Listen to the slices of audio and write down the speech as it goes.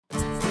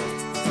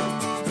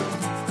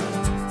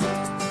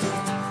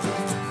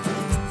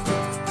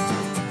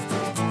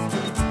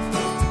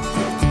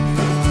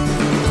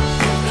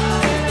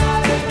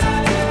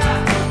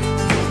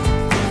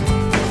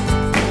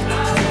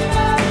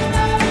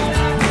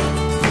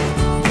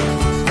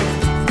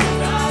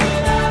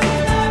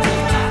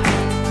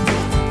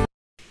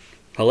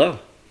Hello,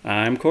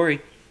 I'm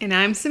Corey. And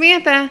I'm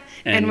Samantha.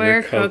 And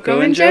we're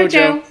Coco and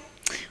JoJo.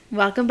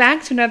 Welcome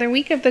back to another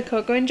week of the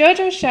Coco and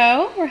JoJo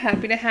show. We're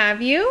happy to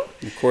have you.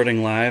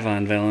 Recording live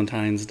on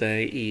Valentine's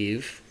Day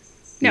Eve.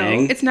 No,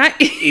 it's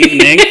not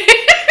evening.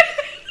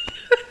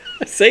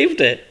 I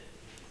saved it.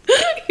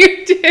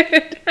 You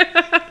did.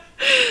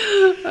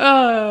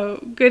 Oh,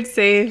 good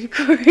save,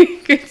 Corey.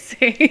 Good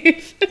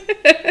save.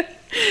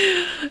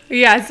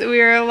 Yes, we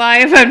are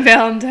live on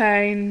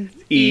Valentine's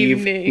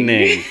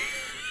evening.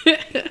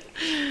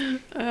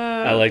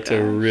 I like to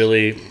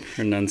really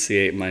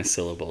pronunciate my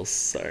syllables.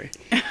 Sorry.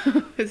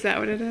 Is that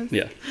what it is?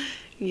 Yeah.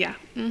 Yeah.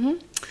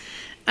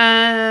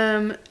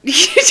 Mm-hmm.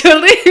 You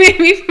totally made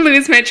me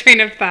lose my train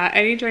of thought.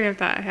 Any train of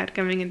thought I had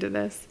coming into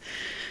this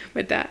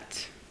with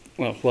that.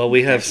 Well,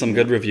 we have some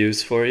good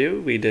reviews for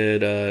you. We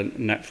did a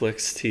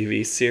Netflix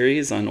TV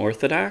series,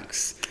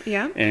 Unorthodox.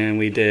 Yeah. And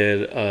we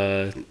did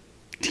a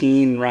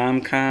teen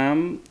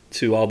rom-com,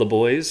 To All the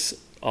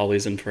Boys,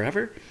 Always and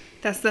Forever.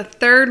 That's the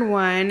third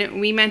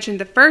one. We mentioned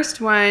the first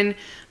one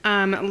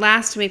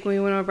last week when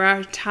we went over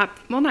our top,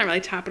 well, not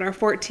really top, but our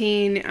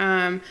 14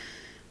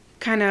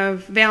 kind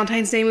of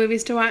Valentine's Day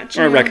movies to watch.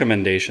 Our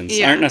recommendations.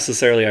 Yeah. Aren't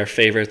necessarily our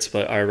favorites,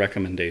 but our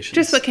recommendations.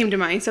 Just what came to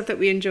mind, stuff that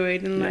we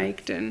enjoyed and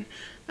liked and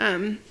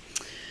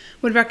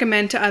would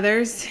recommend to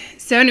others.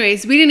 So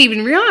anyways, we didn't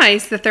even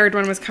realize the third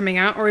one was coming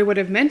out, or we would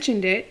have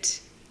mentioned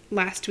it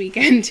last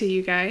weekend to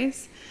you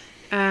guys.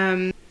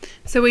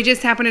 So we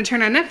just happened to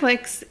turn on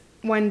Netflix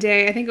one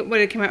day, I think it would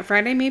have come out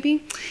Friday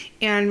maybe,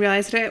 and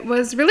realized that it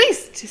was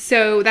released.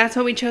 So that's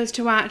what we chose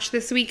to watch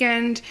this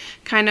weekend,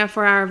 kind of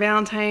for our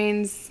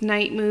Valentine's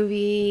night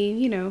movie,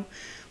 you know,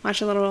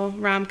 watch a little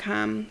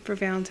rom-com for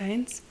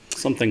Valentine's.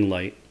 Something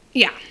light.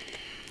 Yeah.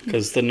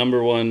 Because the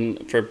number one,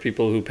 for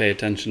people who pay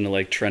attention to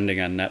like trending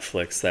on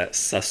Netflix, that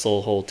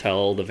Cecil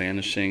Hotel, The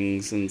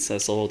Vanishings and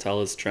Cecil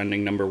Hotel is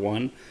trending number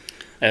one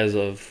as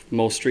of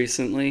most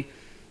recently.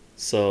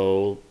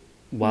 So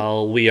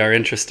while we are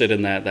interested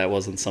in that, that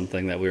wasn't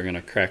something that we were going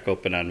to crack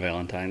open on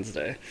Valentine's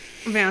Day.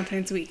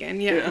 Valentine's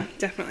weekend, yeah,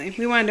 definitely.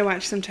 We wanted to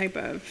watch some type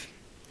of...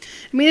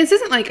 I mean, this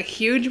isn't like a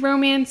huge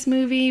romance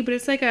movie, but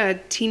it's like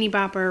a teeny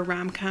bopper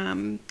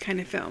rom-com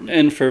kind of film.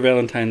 And for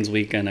Valentine's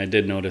weekend, I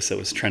did notice it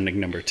was trending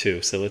number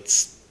 2, so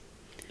it's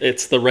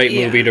the right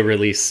movie to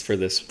release for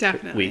this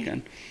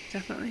weekend.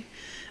 Definitely.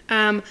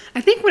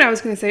 I think what I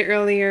was going to say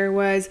earlier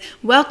was,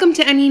 welcome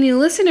to any new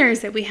listeners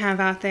that we have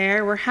out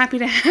there. We're happy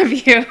to have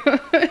you.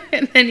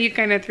 And then you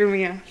kind of threw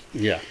me off.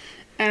 Yeah.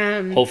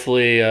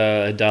 Hopefully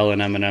Adele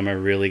and Eminem are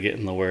really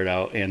getting the word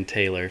out, and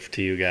Taylor,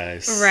 to you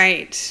guys.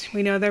 Right.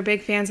 We know they're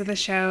big fans of the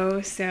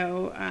show,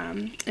 so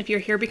if you're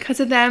here because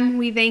of them,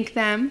 we thank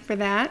them for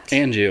that.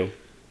 And you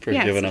for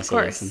giving us a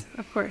listen.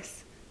 Of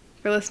course.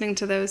 For listening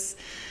to those,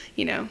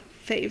 you know,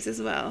 faves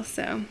as well,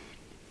 so...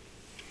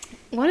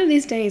 One of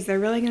these days, they're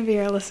really going to be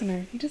our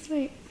listener. You just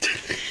wait.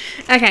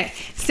 Okay,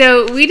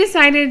 so we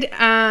decided...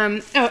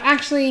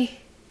 actually,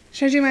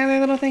 should I do my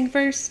other little thing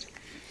first?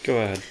 Go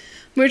ahead.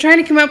 We were trying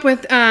to come up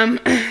with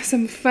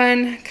some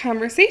fun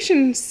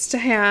conversations to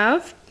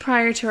have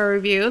prior to our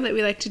review that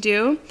we like to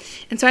do.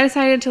 And so I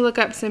decided to look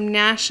up some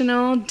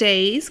national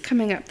days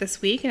coming up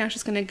this week. And I was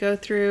just going to go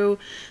through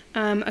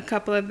a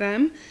couple of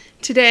them.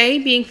 Today,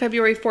 being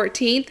February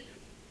 14th,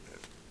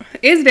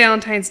 is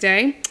Valentine's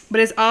Day, but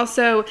it's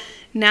also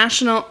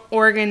National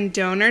Organ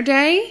Donor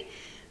Day.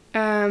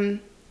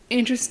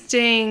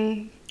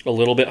 Interesting. A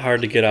little bit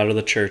hard to get out of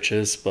the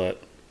churches,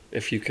 but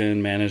if you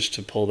can manage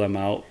to pull them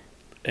out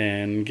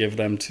and give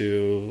them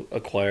to a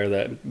choir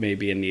that may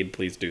be in need,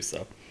 please do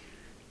so.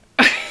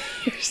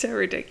 You're so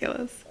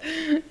ridiculous.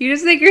 You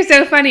just think you're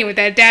so funny with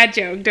that dad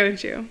joke,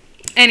 don't you?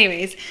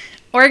 Anyways,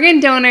 Organ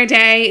Donor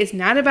Day is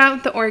not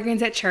about the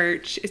organs at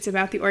church. It's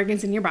about the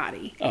organs in your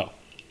body. Oh.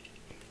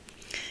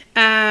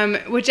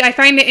 Which I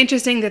find it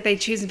interesting that they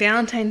choose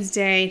Valentine's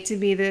Day to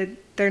be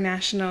their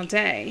national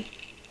day.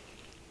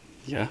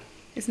 Yeah.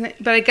 Isn't it?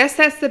 But I guess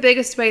that's the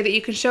biggest way that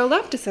you can show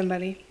love to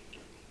somebody.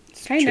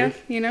 It's kind true.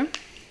 of, you know?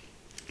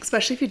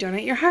 Especially if you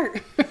donate your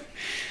heart.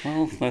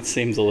 Well, that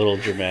seems a little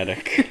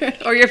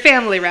dramatic. Or your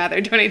family,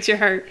 rather, donates your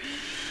heart.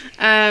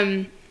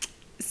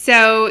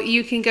 So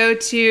you can go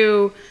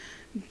to,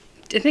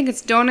 I think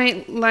it's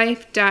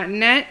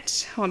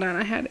donatelife.net. Hold on,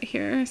 I had it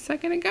here a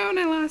second ago and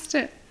I lost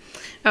it.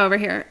 Oh, over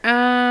here.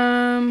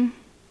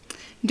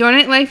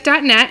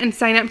 Donatelife.net and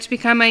sign up to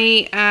become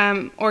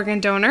a organ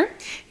donor.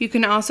 You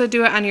can also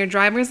do it on your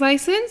driver's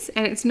license,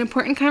 and it's an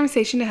important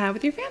conversation to have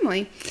with your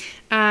family.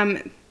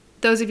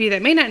 Those of you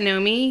that may not know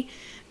me,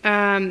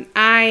 one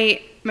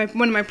of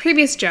my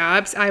previous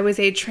jobs, I was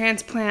a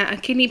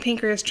kidney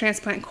pancreas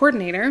transplant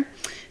coordinator.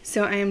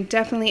 So I am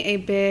definitely a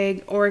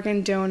big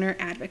organ donor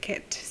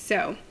advocate.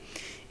 So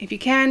if you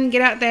can,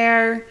 get out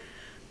there,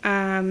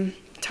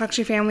 talk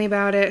to your family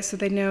about it so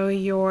they know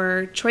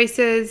your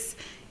choices.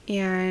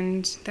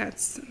 And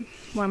that's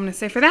what I'm going to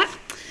say for that.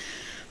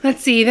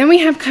 Let's see. Then we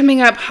have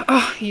coming up,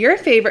 your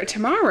favorite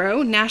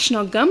tomorrow,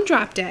 National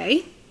Gumdrop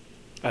Day.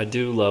 I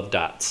do love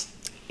dots.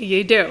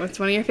 You do. It's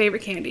one of your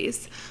favorite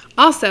candies.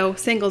 Also,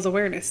 Singles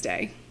Awareness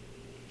Day.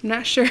 I'm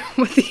not sure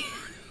what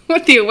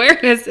what the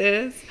awareness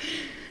is.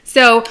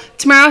 So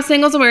tomorrow's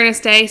Singles Awareness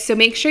Day, so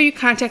make sure you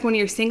contact one of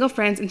your single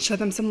friends and show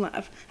them some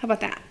love. How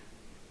about that?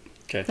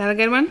 Okay. Is that a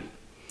good one?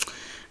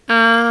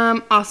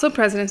 Also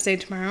President's Day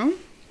tomorrow.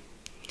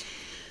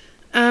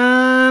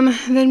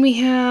 Then we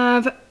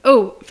have,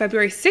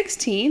 February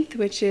 16th,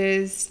 which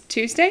is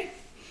Tuesday,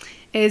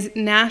 is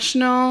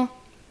National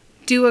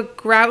Do a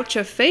Grouch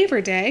a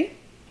Favor Day.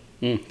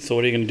 So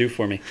what are you going to do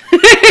for me?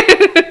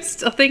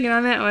 Still thinking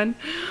on that one.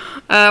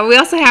 We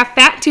also have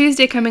Fat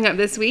Tuesday coming up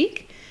this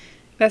week.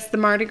 That's the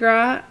Mardi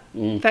Gras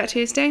Fat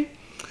Tuesday.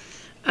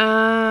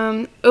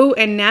 And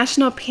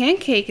National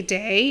Pancake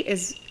Day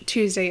is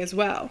Tuesday as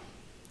well.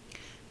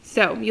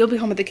 So you'll be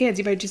home with the kids.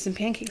 You better do some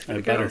pancakes for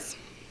the girls.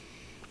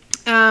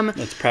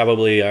 That's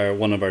probably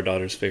one of our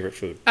daughter's favorite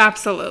food.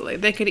 Absolutely.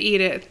 They could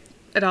eat it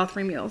at all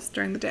 3 meals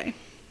during the day,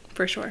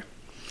 for sure.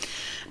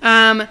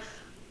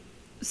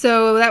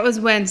 So that was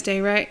Wednesday,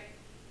 right?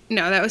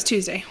 No, that was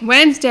Tuesday.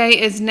 Wednesday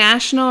is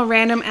National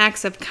Random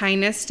Acts of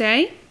Kindness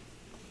Day.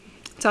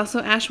 It's also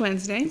Ash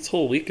Wednesday. This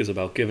whole week is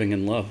about giving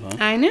and love, huh?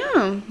 I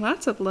know.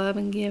 Lots of love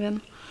and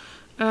giving.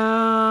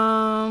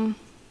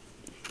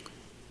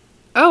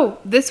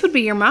 This would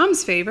be your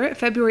mom's favorite.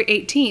 February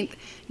 18th,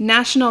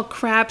 National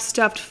Crab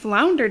Stuffed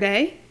Flounder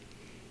Day.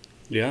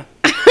 Yeah.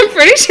 I'm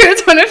pretty sure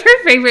it's one of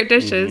her favorite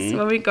dishes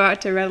when we go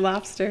out to Red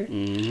Lobster.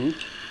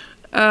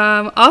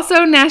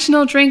 Also,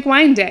 National Drink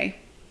Wine Day.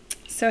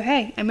 So,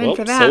 hey, I'm in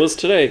for that. So is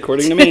today,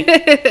 according to me.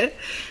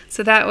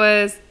 So that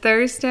was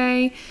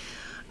Thursday.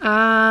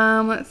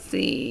 Let's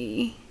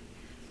see.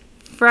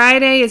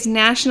 Friday is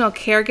National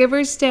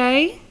Caregivers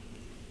Day.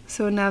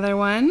 So another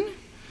one.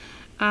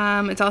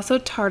 It's also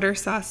Tartar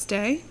Sauce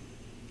Day.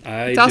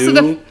 It's also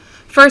the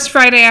first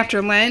Friday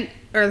after Lent,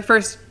 or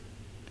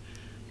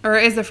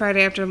is the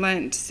Friday after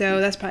Lent.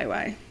 So that's probably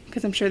why.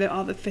 Because I'm sure that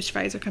all the fish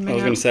fries are coming out. I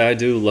was going to say, I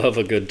do love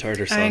a good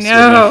tartar sauce with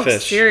my my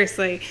fish.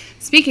 Seriously.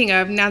 Speaking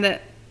of, now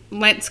that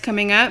Lent's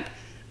coming up,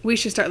 we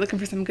should start looking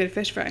for some good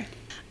fish fry.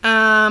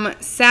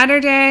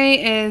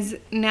 Saturday is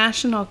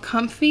National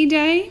Comfy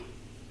Day.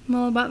 I'm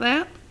all about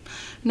that.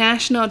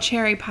 National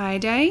Cherry Pie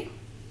Day.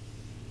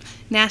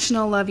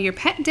 National Love Your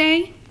Pet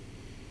Day.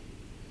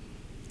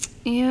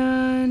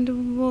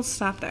 And we'll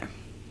stop there.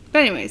 But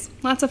anyways,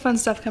 lots of fun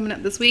stuff coming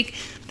up this week.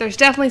 There's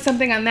definitely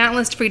something on that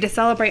list for you to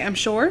celebrate, I'm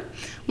sure.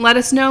 Let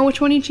us know which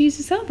one you choose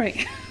to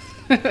celebrate.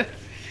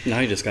 Now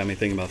you just got me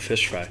thinking about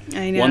fish fry.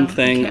 I know. One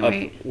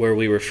thing where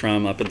we were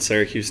from, up in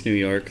Syracuse, New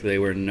York, they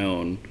were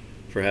known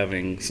for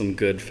having some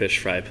good fish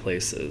fry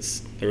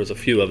places. There was a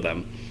few of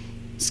them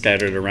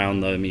scattered around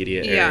the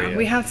immediate area. Yeah,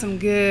 we have some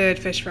good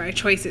fish fry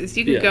choices.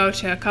 You could go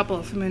to a couple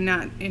of them and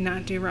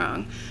not do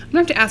wrong. I'm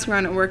going to have to ask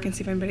around at work and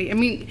see if anybody... I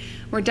mean,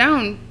 we're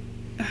down...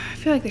 I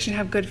feel like they should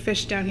have good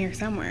fish down here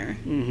somewhere.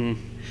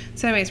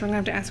 So anyways, we're going to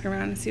have to ask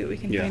around and see what we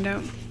can find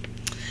out.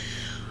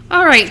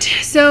 All right,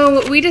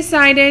 so we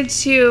decided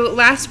to...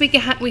 Last week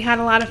we had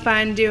a lot of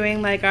fun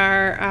doing like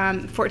our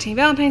 14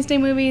 Valentine's Day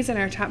movies and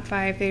our top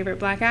 5 favorite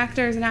black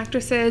actors and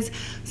actresses.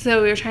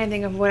 So we were trying to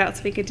think of what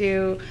else we could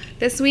do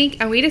this week.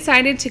 And we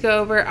decided to go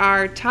over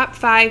our top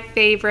 5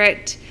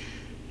 favorite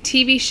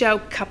TV show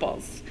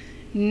couples.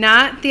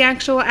 Not the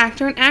actual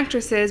actor and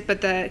actresses, but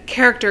the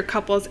character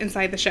couples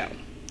inside the show.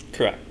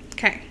 Correct.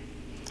 Okay.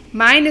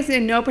 Mine is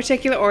in no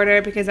particular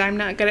order because I'm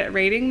not good at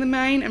rating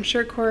mine. I'm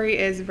sure Corey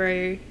is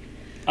very...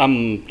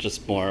 I'm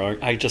just more...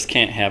 I just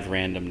can't have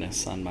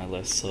randomness on my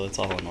list, so it's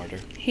all in order.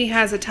 He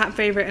has a top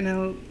favorite and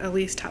a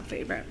least top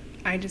favorite.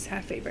 I just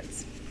have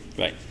favorites.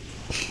 Right.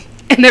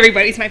 And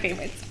everybody's my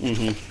favorites.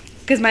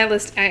 Because my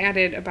list, I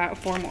added about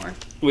 4 more.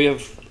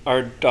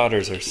 Our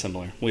daughters are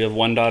similar. We have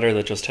one daughter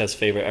that just has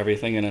favorite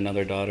everything and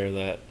another daughter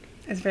that...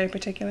 is very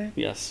particular?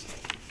 Yes.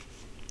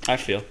 I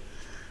feel.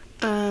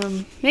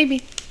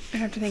 Maybe. I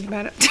have to think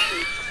about it.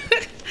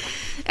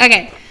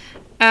 Okay.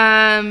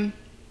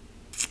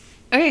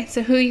 Okay,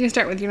 so who are you going to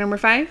start with? Your number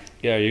 5?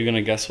 Yeah, are you going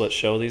to guess what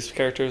show these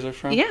characters are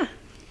from? Yeah.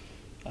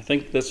 I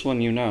think this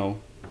one you know.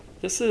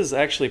 This is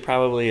actually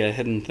probably a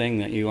hidden thing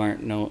that you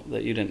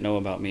didn't know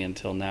about me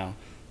until now.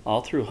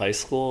 All through high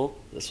school,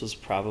 this was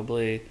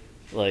probably,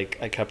 like,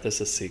 I kept this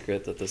a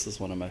secret that this is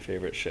one of my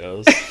favorite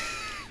shows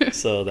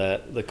so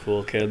that the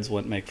cool kids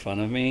wouldn't make fun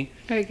of me.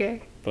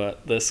 Okay.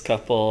 But this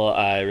couple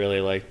I really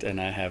liked,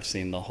 and I have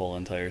seen the whole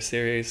entire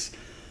series.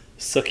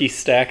 Sookie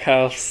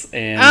Stackhouse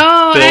and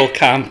Bill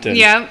Compton.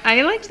 Yeah,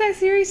 I liked that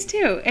series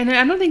too. And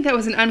I don't think that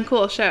was an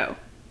uncool show.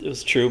 It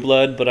was True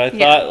Blood, but I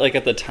thought, like,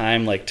 at the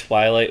time, like,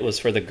 Twilight was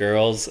for the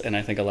girls, and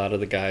I think a lot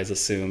of the guys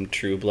assumed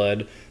True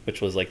Blood,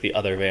 which was, like, the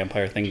other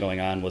vampire thing going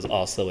on, was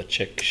also a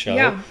chick show.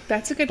 Yeah,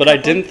 that's a good But couple.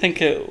 I didn't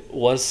think it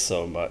was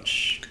so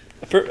much.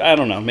 I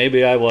don't know.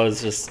 Maybe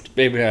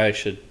I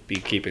should be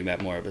keeping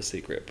that more of a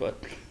secret,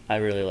 but I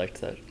really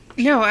liked that.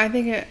 No, I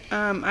think it.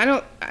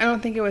 I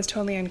don't think it was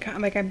totally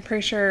uncommon. Like, I'm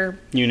pretty sure.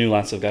 You knew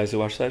lots of guys who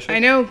watched that show? I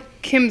know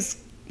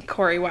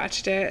Corey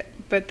watched it,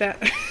 but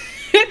that.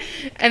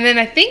 And then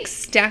I think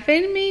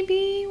Stefan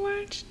maybe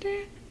watched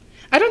it.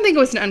 I don't think it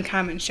was an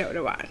uncommon show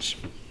to watch.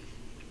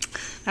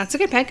 That's a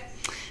good pick.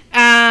 So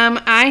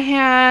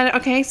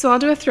I'll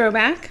do a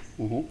throwback.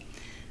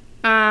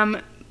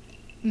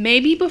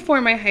 Maybe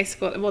before my high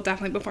school, well,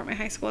 definitely before my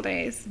high school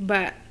days,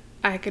 but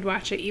I could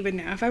watch it even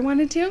now if I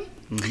wanted to.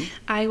 Mm-hmm.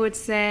 I would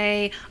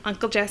say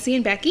Uncle Jesse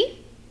and Becky.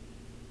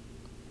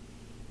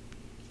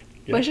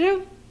 Yeah. What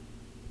show?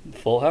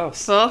 Full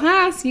House. Full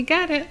House, you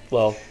got it.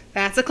 Well,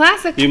 that's a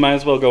classic. you might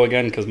as well go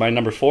again because my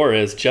number 4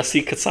 is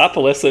Jesse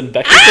Katsopoulos and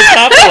Becky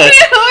Katsopoulos.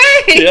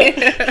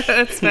 Yeah.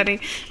 That's funny.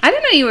 I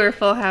didn't know you were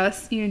Full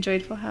House. You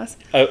enjoyed Full House.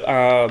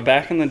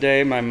 Back in the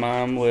day, my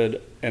mom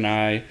and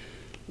I,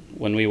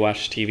 when we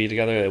watched TV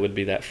together, it would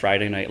be that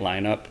Friday night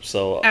lineup.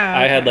 So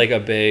I had like a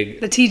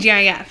big... The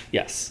TGIF.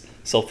 Yes.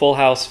 So Full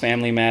House,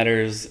 Family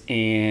Matters,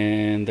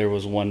 and there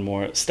was one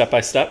more, Step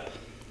by Step.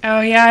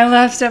 Oh, yeah, I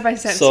love Step by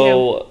Step, too.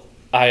 So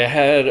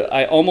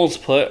I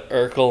almost put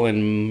Urkel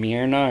and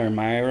Myrna or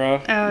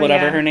Myra,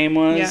 whatever her name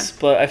was,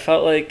 but I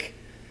felt like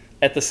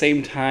at the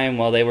same time,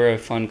 while they were a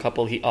fun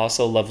couple, he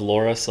also loved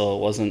Laura, so it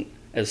wasn't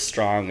as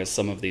strong as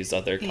some of these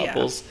other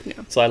couples. Yeah.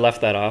 Yeah. So I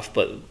left that off,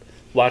 but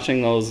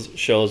watching those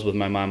shows with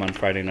my mom on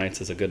Friday nights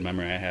is a good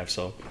memory I have,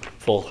 so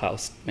Full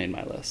House made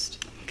my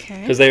list.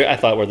 Okay. Because I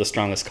thought were the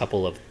strongest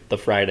couple of the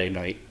Friday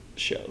night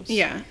shows.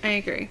 Yeah, I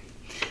agree.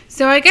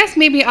 So I guess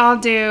maybe I'll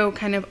do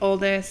kind of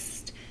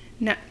oldest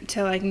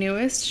to like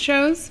newest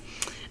shows.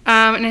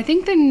 And I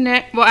think the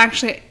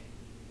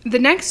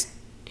next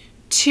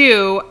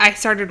 2 I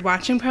started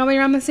watching probably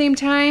around the same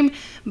time,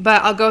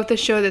 but I'll go with the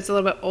show that's a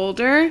little bit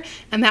older,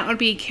 and that would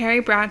be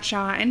Carrie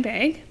Bradshaw and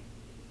Beg.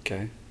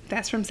 Okay.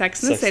 That's from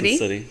Sex and the City.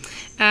 Sex and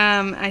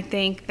the City. I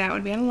think that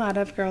would be on a lot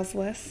of girls'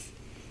 lists.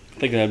 I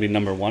think that would be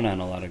number 1 on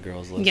a lot of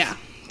girls' lists. Yeah,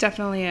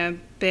 definitely a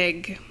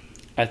big...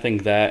 I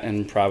think that,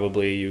 and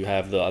probably you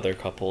have the other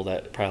couple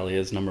that probably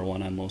is number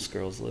 1 on most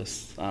girls'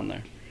 lists on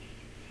there.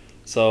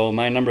 So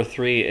my number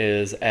 3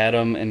 is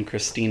Adam and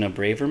Christina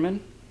Braverman.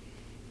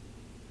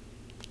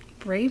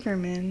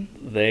 Braverman?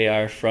 They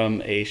are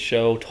from a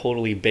show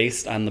totally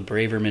based on the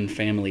Braverman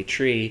family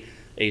tree,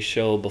 a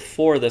show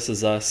before This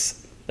Is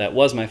Us that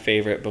was my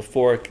favorite.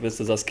 Before This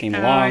Is Us came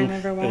along, I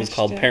never watched it was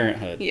called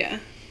Parenthood. Yeah.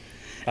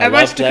 I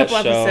watched a couple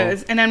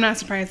episodes, and I'm not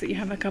surprised that you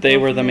have a couple. They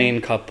were the main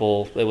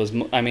couple. It was,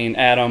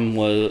 Adam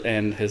was,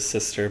 and his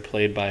sister,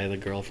 played by the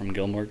girl from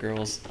Gilmore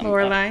Girls.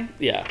 Lorelai?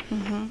 Yeah.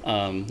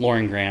 Mm-hmm.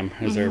 Lauren Graham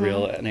is her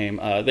real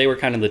name. They were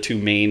kind of the 2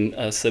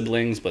 main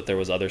siblings, but there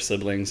was other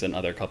siblings and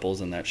other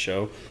couples in that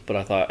show. But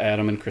I thought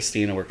Adam and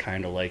Christina were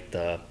kind of like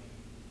I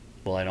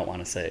don't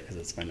want to say it because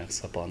it's my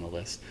next couple on the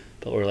list,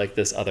 but we're like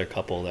this other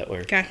couple that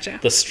were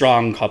the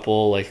strong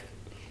couple, like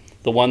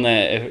the one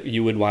that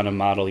you would want to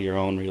model your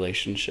own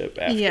relationship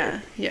after.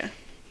 Yeah, yeah.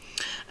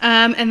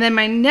 And then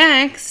my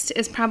next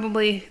is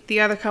probably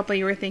the other couple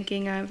you were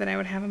thinking of that I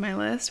would have on my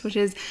list, which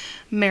is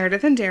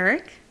Meredith and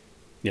Derek.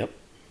 Yep.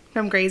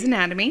 From Grey's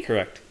Anatomy.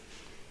 Correct.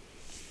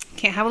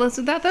 Can't have a list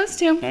without those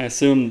 2. I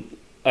assume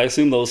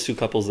those 2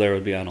 couples there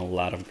would be on a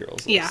lot of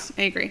girls' lists. Yeah,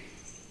 I agree.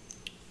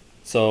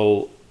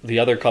 So the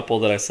other couple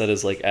that I said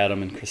is like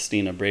Adam and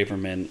Christina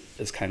Braverman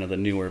is kind of the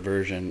newer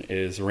version,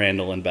 is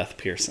Randall and Beth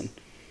Pearson.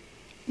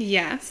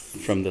 Yes.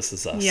 From This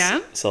Is Us. Yeah.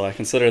 So I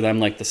consider them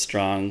like the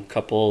strong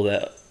couple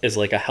that is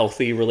like a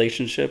healthy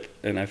relationship,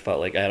 and I felt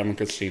like Adam and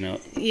Christina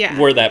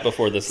were that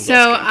before This Is Us.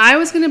 So I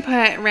was going to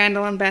put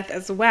Randall and Beth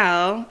as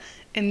well,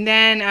 and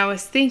then I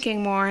was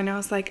thinking more, and I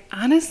was like,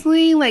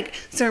 honestly,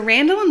 so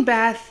Randall and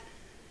Beth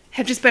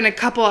have just been a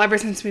couple ever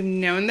since we've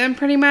known them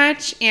pretty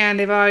much, and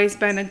they've always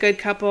been a good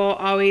couple,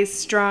 always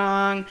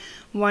strong,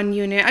 one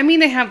unit. I mean,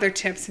 they have their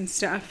tips and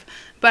stuff,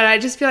 but I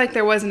just feel like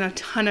there wasn't a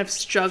ton of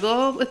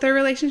struggle with their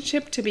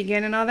relationship to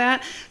begin and all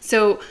that.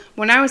 So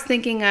when I was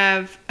thinking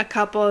of a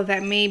couple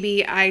that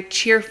maybe I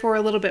cheer for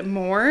a little bit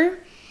more,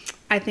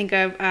 I think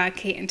of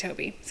Kate and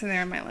Toby. So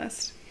they're on my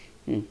list.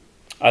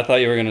 I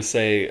thought you were going to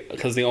say,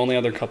 because the only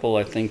other couple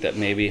I think that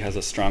maybe has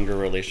a stronger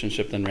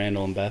relationship than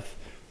Randall and Beth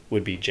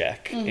would be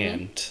Jack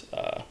and,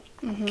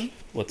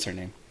 what's her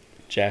name?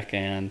 Jack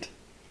and,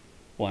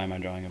 why am I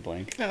drawing a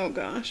blank? Oh,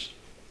 gosh.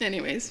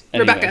 Anyways.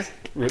 Rebecca.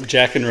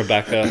 Jack and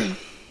Rebecca.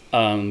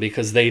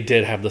 Because they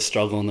did have the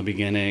struggle in the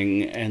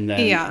beginning, and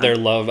then their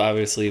love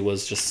obviously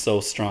was just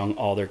so strong.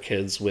 All their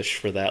kids wish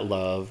for that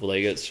love.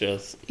 Like, it's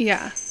just...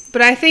 Yeah.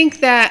 But I think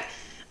that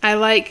I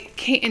like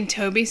Kate and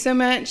Toby so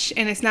much,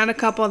 and it's not a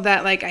couple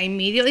that, I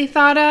immediately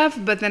thought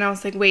of, but then I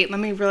was like, wait, let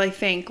me really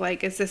think.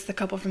 Is this the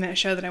couple from that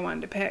show that I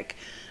wanted to pick?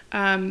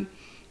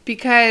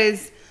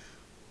 Because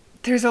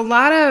there's a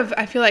lot of,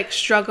 I feel like,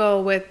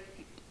 struggle with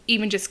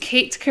even just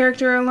Kate's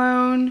character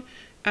alone,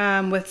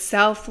 with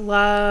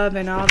self-love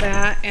and all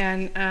that,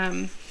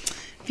 and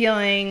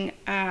feeling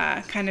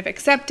kind of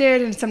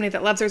accepted and somebody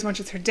that loves her as much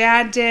as her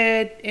dad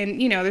did. And,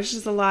 there's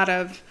just a lot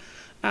of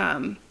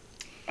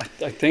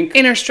I think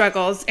inner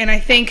struggles. And I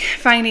think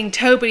finding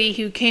Toby,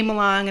 who came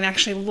along and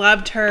actually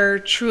loved her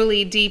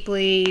truly,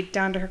 deeply,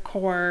 down to her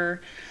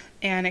core,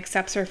 and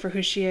accepts her for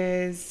who she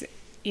is,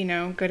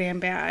 good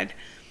and bad.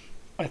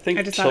 I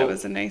just thought it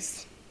was a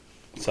nice,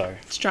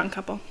 strong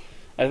couple.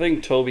 I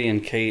think Toby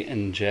and Kate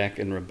and Jack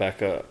and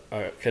Rebecca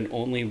can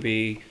only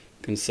be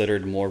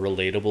considered more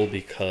relatable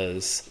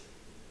because,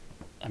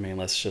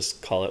 let's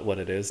just call it what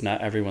it is.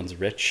 Not everyone's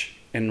rich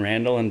and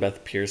Randall and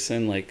Beth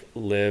Pearson like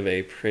live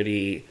a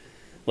pretty,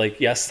 like,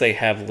 yes, they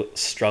have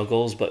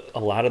struggles, but a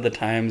lot of the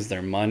times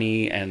their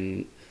money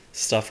and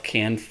stuff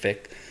can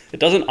fix. It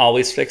doesn't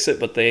always fix it,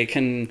 but they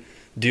can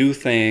do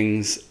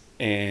things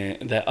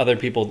that other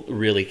people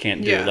really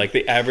can't do. Yeah. Like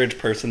the average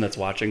person that's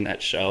watching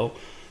that show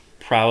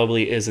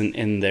probably isn't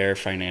in their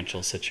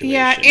financial situation.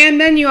 Yeah, and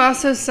then you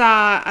also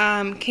saw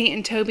Kate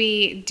and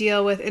Toby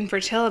deal with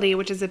infertility,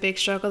 which is a big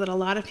struggle that a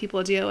lot of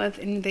people deal with,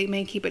 and they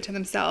may keep it to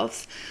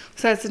themselves.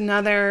 So that's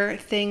another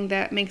thing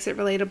that makes it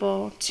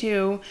relatable,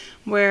 too,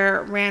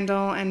 where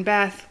Randall and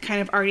Beth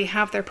kind of already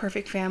have their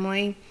perfect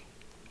family.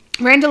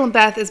 Randall and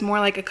Beth is more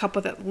like a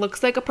couple that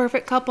looks like a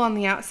perfect couple on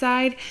the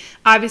outside.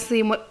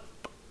 Obviously,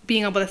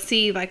 being able to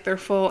see like their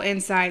full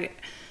inside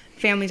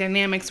family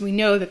dynamics, we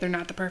know that they're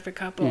not the perfect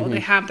couple. Mm-hmm. They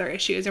have their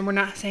issues, and we're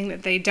not saying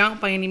that they don't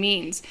by any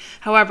means.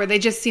 However, they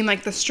just seem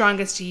like the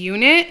strongest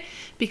unit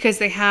because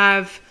they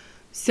have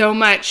so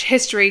much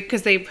history,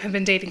 because they have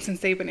been dating since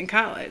they've been in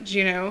college,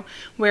 you know,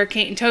 where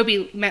Kate and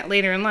Toby met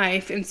later in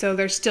life, and so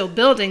they're still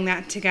building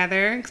that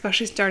together,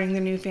 especially starting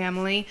their new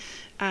family.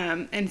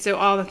 And so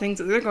all the things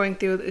that they're going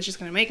through is just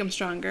going to make them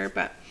stronger,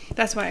 but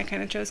that's why I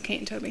kind of chose Kate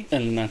and Toby.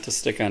 And not to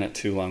stick on it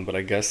too long, but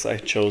I guess I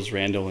chose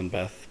Randall and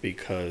Beth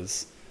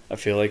because I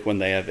feel like when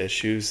they have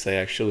issues, they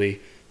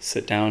actually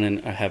sit down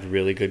and have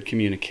really good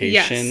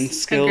communication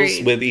skills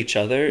agreed. With each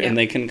other, and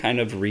they can kind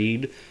of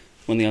read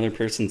when the other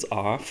person's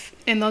off.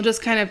 And they'll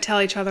just kind of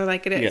tell each other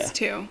like it is,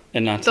 too.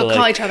 And not they'll to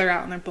call each other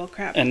out on their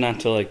bullcrap. And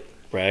not to, like,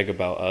 brag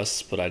about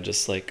us, but I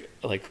just, like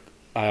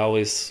I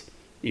always,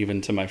 even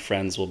to my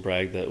friends, will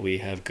brag that we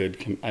have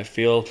good... I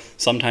feel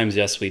sometimes,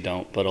 yes, we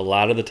don't, but a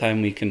lot of the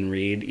time we can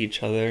read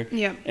each other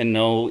and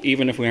know,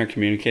 even if we aren't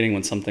communicating,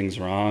 when something's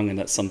wrong, and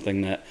that's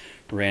something that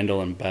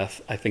Randall and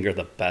Beth, I think, are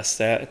the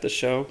best at the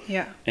show.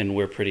 Yeah. And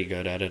we're pretty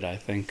good at it, I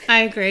think.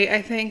 I agree.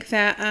 I think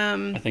that...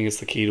 I think it's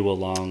the key to a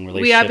long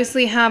relationship. We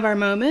obviously have our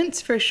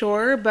moments, for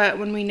sure, but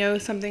when we know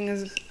something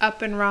is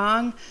up and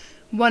wrong,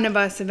 one of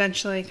us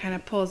eventually kind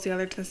of pulls the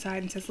other to the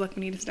side and says, look,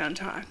 we need to sit down and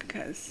talk,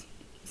 because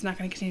it's not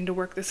going to continue to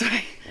work this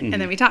way. Mm-hmm.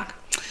 And then we talk.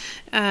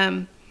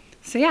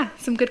 So, yeah,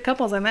 some good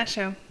couples on that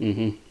show.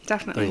 Mm-hmm.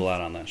 Definitely. There's a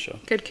lot on that show.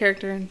 Good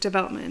character and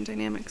development and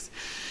dynamics.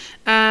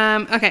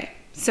 Okay.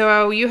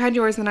 So you had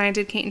yours and I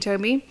did Kate and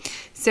Toby.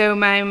 So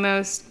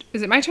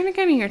is it my turn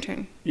again or your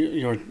turn?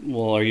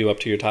 Well, are you up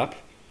to your top?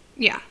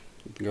 Yeah.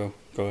 Go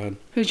ahead.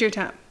 Who's your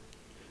top?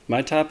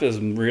 My top is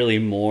really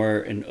more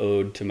an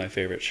ode to my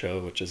favorite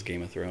show, which is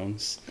Game of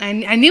Thrones.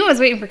 I knew I was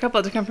waiting for a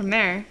couple to come from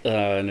there.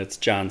 And it's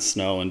Jon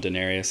Snow and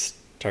Daenerys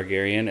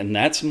Targaryen. And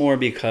that's more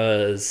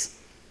because...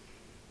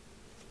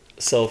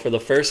 So for the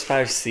first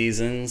 5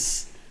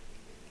 seasons,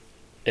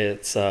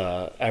 it's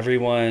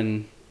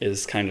everyone...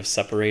 is kind of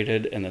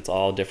separated, and it's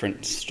all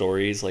different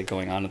stories like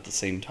going on at the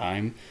same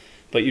time,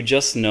 but you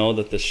just know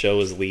that the show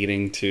is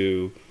leading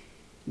to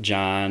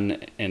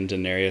Jon and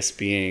Daenerys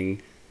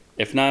being,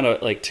 if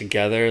not like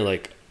together,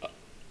 like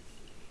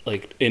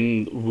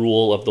in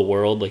rule of the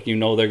world, like, you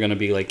know, they're going to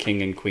be like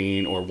king and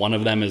queen, or one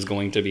of them is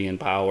going to be in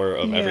power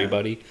of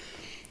everybody.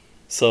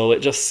 So it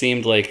just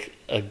seemed like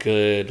a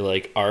good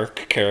like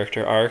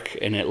character arc,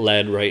 and it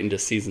led right into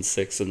season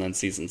 6 and then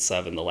season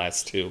 7, the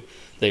last 2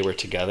 they were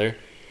together.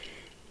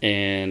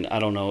 And I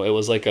don't know, it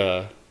was like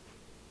a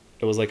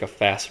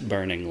fast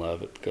burning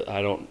love.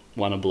 I don't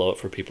want to blow it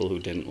for people who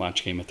didn't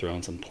watch Game of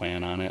Thrones and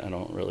plan on it. I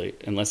don't really,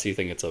 unless you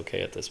think it's okay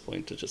at this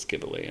point to just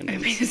give away. I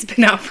mean, it's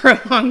been out for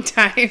a long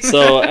time.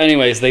 So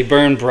anyways, they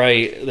burn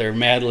bright, they're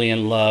madly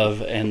in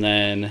love, and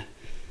then,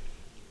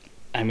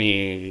 I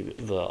mean,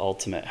 the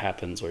ultimate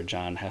happens where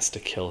Jon has to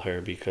kill her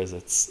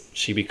because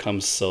she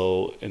becomes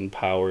so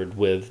empowered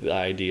with the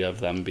idea of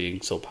them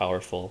being so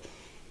powerful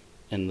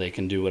and they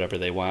can do whatever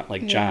they want.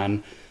 Like,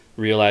 Jon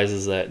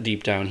realizes that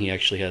deep down he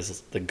actually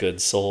has the good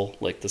soul,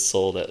 like the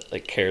soul that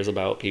like cares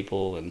about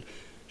people, and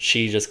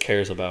she just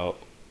cares about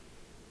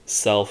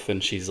self,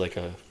 and she's like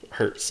a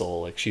hurt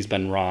soul, like she's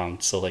been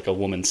wronged. So like a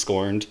woman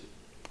scorned,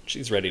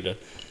 she's ready to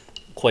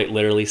quite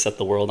literally set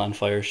the world on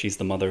fire. She's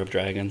the mother of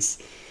dragons.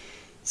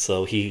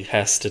 So he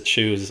has to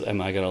choose,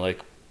 am I gonna like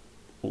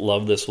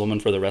love this woman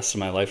for the rest of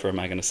my life, or am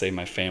I gonna save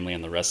my family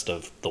and the rest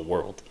of the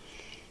world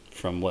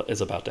from what is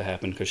about to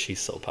happen, because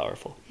she's so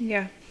powerful.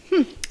 Yeah.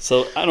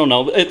 So I don't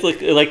know. It's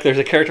like there's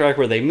a character arc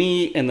where they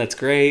meet, and that's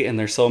great, and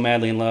they're so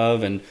madly in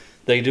love, and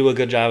they do a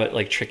good job at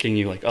like tricking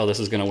you, like, oh, this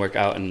is gonna work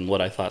out, and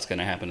what I thought's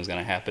gonna happen is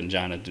gonna happen.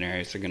 Jon and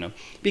Daenerys are gonna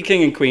be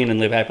king and queen and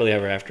live happily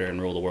ever after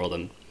and rule the world,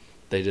 and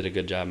they did a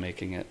good job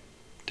making it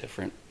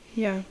different.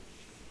 Yeah.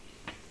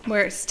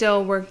 Where it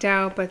still worked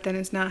out, but then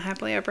it's not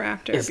happily ever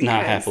after. It's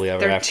not happily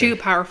ever after. They're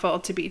too powerful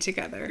to be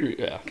together.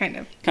 Yeah. Kind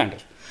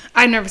of.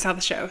 I never saw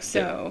the show,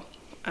 so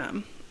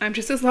I'm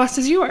just as lost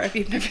as you are if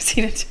you've never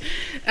seen it.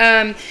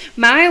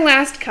 My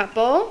last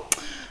couple.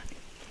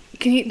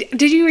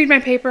 Did you read my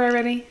paper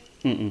already?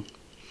 Mm-mm.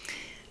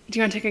 Do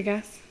you want to take a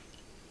guess?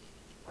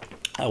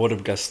 I would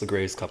have guessed the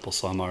Grays couple,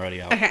 so I'm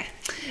already out. Okay.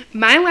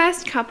 My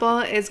last couple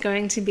is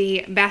going to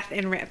be Beth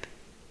and Rip.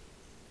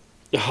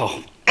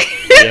 Oh.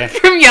 Yeah.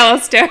 From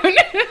Yellowstone.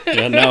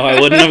 Yeah, no, I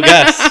wouldn't have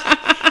guessed.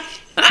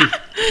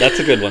 That's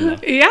a good one, though.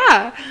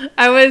 Yeah.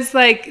 I was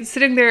like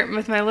sitting there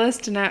with my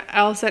list and I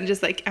all of a sudden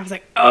just like, I was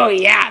like, oh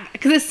yeah.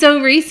 Because it's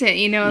so recent,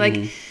 you know,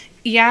 like,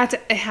 yeah,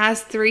 it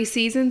has 3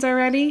 seasons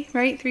already,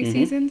 right? 3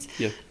 seasons.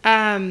 Yeah.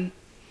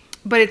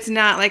 But it's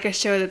not like a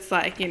show that's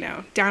like, you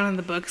know, down in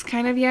the books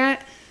kind of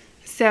yet.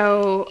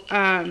 So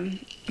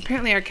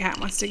apparently our cat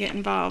wants to get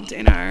involved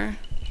in our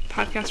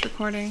podcast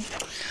recording.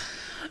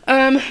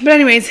 But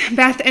anyways,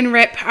 Beth and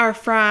Rip are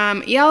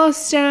from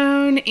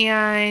Yellowstone,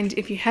 and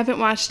if you haven't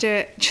watched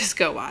it, just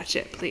go watch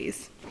it,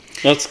 please.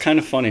 That's kind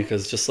of funny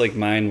because just like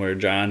mine, where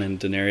John and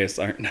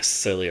Daenerys aren't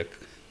necessarily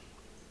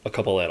a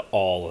couple at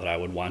all that I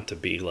would want to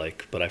be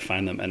like, but I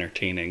find them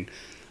entertaining.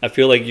 I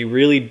feel like you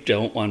really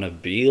don't want to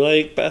be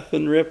like Beth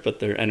and Rip, but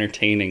they're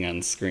entertaining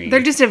on screen.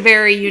 They're just a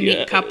very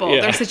unique couple.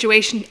 Yeah. Their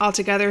situation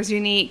altogether is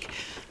unique.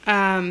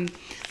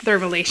 Their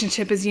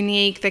relationship is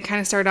unique. They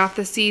kind of start off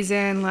the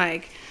season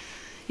like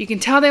you can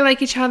tell they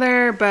like each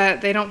other, but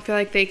they don't feel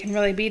like they can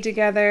really be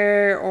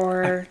together.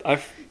 Or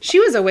she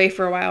was away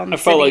for a while. I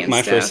felt like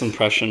my first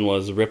impression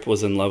was Rip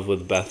was in love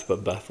with Beth,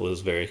 but Beth was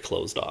very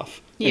closed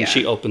off. And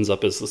she opens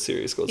up as the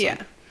series goes on.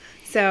 Yeah.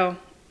 So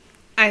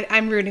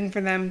I'm rooting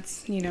for them.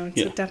 It's, you know,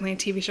 it's definitely a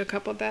TV show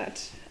couple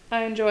that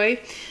I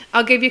enjoy.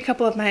 I'll give you a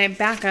couple of my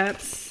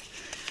backups.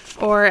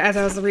 Or as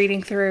I was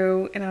reading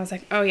through, and I was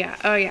like, oh yeah.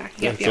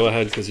 Go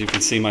ahead, because you can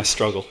see my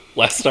struggle.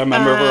 Last time I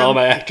remember all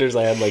my actors,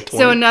 I had like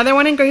 20. So another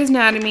one in Grey's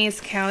Anatomy is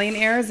Callie in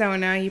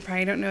Arizona. You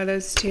probably don't know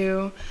those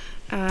two.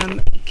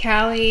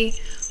 Callie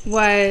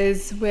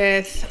was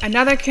with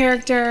another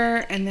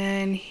character, and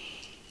then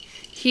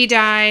he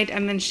died,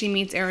 and then she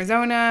meets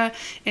Arizona.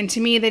 And to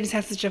me, they just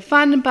had such a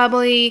fun,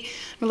 bubbly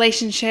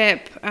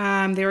relationship.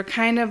 They were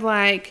kind of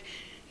like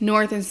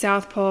North and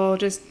South Pole,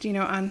 just, you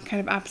know, on kind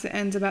of opposite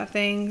ends about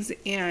things,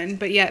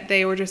 but yet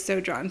they were just so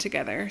drawn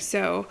together.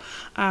 So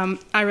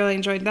I really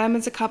enjoyed them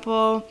as a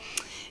couple.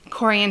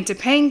 Corey and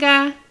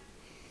Topanga,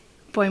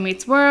 Boy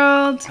Meets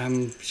World.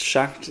 I'm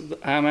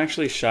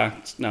actually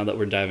shocked now that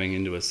we're diving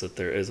into this that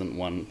there isn't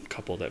one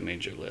couple that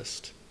made your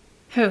list.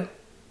 Who?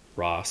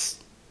 Ross.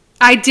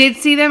 I did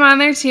see them on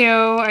there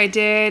too. I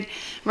did.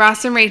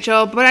 Ross and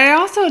Rachel, but I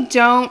also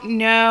don't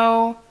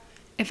know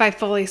if I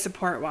fully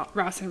support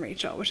Ross and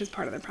Rachel, which is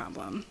part of the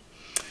problem.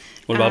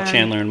 What about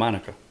Chandler and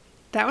Monica?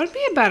 That would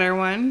be a better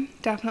one.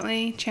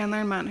 Definitely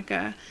Chandler and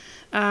Monica.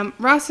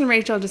 Ross and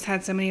Rachel just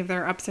had so many of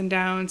their ups and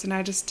downs, and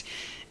I just...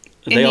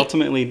 They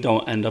ultimately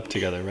don't end up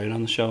together, right,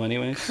 on the show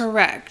anyways?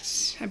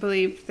 Correct. I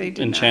believe they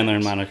did. And Chandler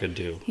and Monica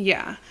do.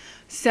 Yeah.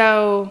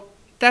 So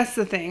that's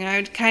the thing. I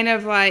would kind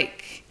of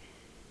like...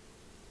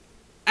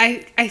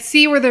 I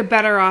see where they're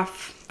better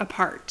off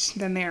apart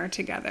than they are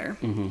together.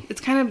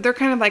 Mm-hmm. They're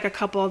kind of like a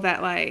couple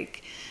that,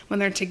 like, when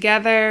they're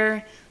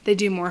together, they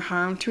do more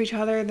harm to each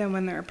other than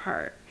when they're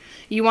apart.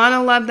 You want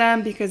to love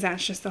them because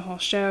that's just the whole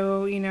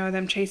show, you know,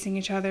 them chasing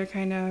each other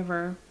kind of,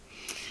 or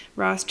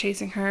Ross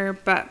chasing her.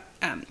 But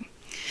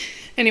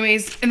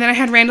anyways, and then I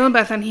had Randall and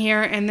Beth on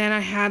here, and then I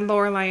had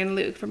Lorelai and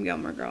Luke from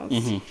Gilmore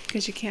Girls,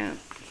 because you can't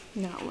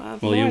not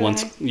love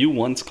Lorelai. you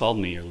once called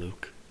me your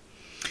Luke.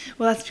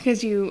 Well, that's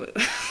because you...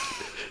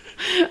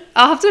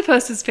 I'll have to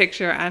post this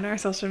picture on our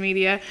social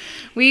media.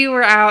 We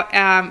were out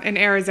in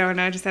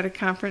Arizona, just at a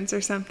conference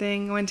or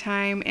something one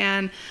time,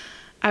 and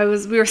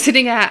we were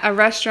sitting at a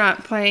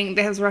restaurant playing.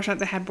 There was a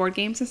restaurant that had board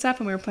games and stuff,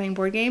 and we were playing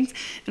board games.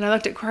 And I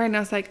looked at Corey and I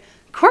was like,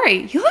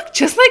 "Corey, you look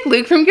just like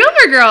Luke from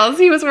Gilmore Girls."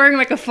 He was wearing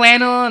like a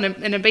flannel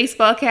and a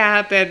baseball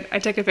cap, and I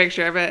took a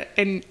picture of it,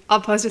 and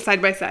I'll post it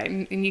side by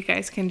side, and you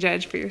guys can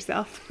judge for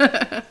yourself.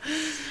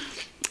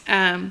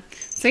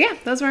 So yeah,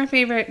 those were our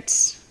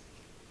favorite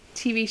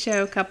TV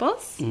show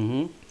couples.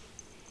 Mm-hmm.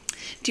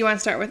 Do you want to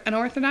start with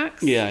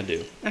Unorthodox? Yeah, I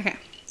do. Okay.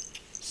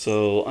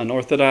 So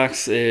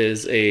Unorthodox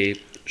is a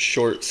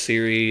short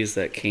series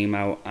that came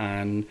out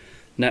on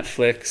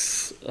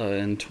Netflix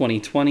in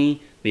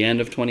 2020, the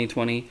end of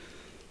 2020.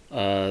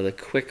 The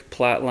quick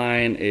plot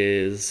line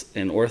is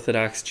an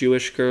Orthodox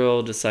Jewish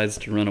girl decides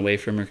to run away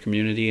from her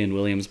community in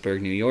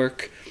Williamsburg, New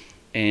York,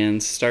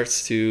 and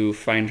starts to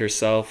find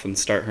herself and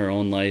start her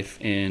own life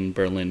in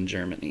Berlin,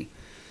 Germany.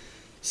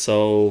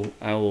 So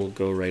I will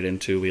go right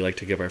into, we like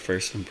to give our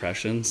first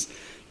impressions.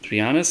 To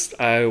be honest,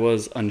 I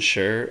was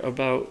unsure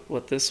about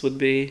what this would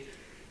be.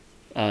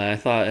 I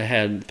thought it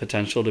had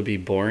potential to be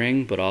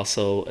boring, but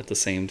also at the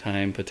same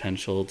time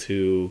potential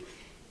to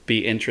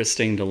be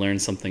interesting, to learn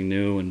something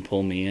new and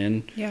pull me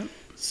in. Yeah.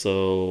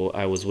 So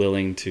I was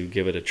willing to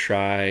give it a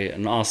try.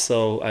 And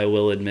also, I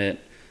will admit,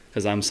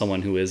 because I'm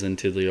someone who is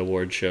into the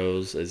award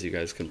shows, as you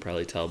guys can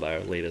probably tell by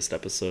our latest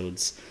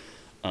episodes,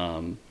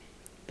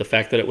 the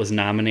fact that it was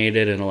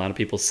nominated, and a lot of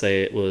people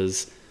say it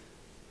was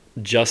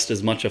just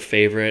as much a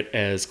favorite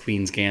as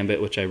Queen's Gambit,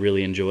 which I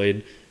really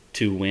enjoyed,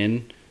 to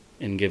win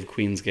and give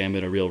Queen's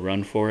Gambit a real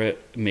run for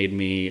it, made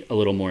me a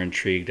little more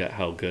intrigued at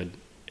how good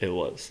it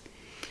was.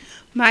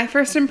 My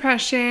first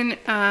impression,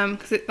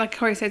 because like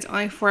Corey said, it's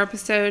only 4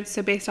 episodes,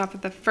 so based off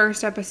of the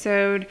first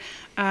episode,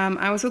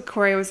 I was with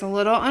Corey. I was a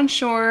little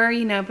unsure,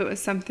 if it was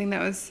something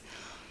that was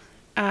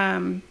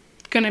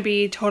going to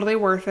be totally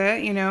worth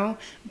it, you know,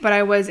 but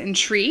I was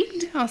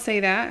intrigued. I'll say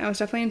that. I was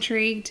definitely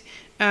intrigued.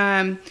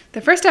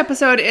 The first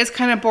episode is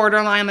kind of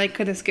borderline, like,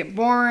 could this get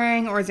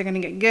boring or is it going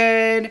to get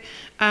good?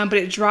 But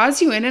it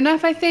draws you in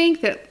enough, I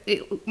think, that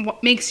it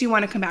makes you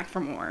want to come back for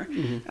more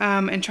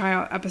and try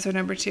out episode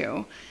number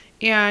 2.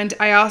 And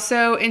I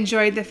also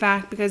enjoyed the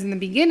fact because in the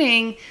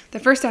beginning, the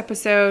first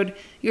episode,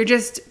 you're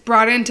just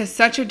brought into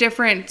such a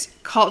different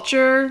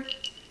culture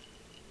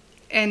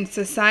and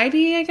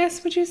society, I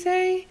guess, would you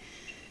say?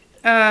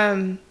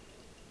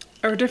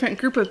 Or a different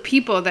group of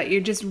people that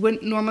you just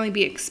wouldn't normally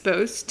be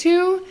exposed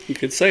to. You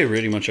could say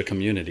pretty much a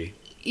community.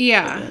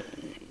 Yeah.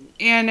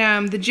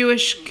 And the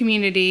Jewish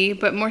community,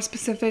 but more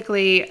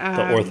specifically...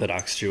 the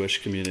Orthodox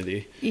Jewish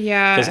community.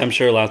 Yeah. Because I'm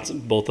sure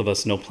both of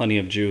us know plenty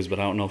of Jews, but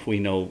I don't know if we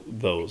know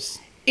those.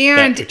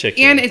 And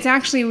it's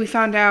actually, we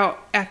found out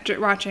after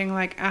watching,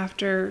 like,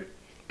 after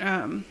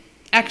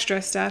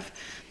extra stuff,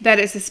 that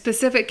it's a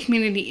specific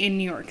community in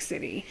New York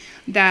City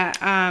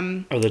that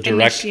or the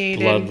direct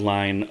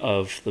bloodline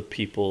of the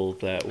people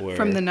that were...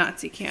 From the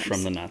Nazi camps.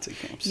 From the Nazi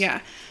camps.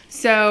 Yeah.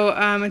 So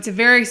it's a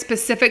very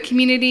specific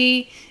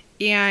community,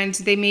 and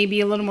they may be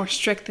a little more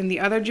strict than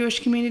the other Jewish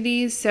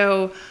communities.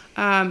 So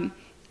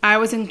I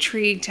was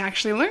intrigued to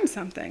actually learn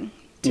something,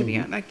 to be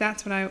honest. Like,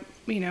 that's what I,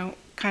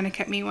 kind of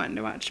kept me wanting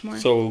to watch more.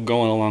 So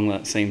going along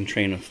that same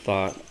train of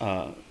thought,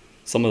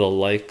 some of the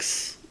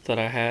likes that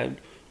I had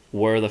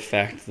were the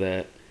fact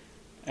that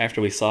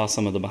after we saw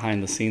some of the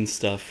behind-the-scenes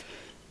stuff,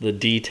 the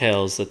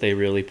details that they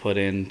really put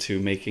into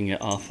making it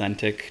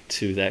authentic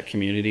to that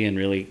community and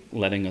really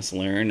letting us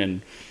learn,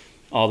 and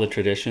all the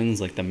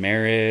traditions, like the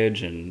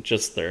marriage and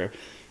just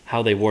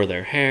how they wore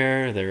their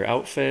hair, their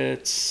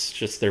outfits,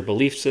 just their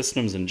belief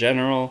systems in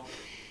general.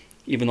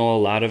 Even though a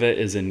lot of it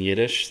is in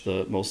Yiddish,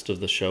 most of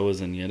the show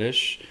is in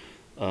Yiddish.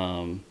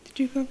 Did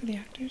you go over the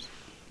actors?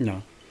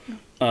 No.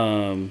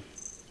 I'm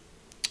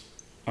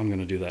going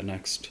to do that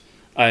next.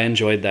 I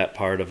enjoyed that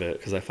part of it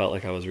because I felt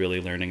like I was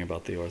really learning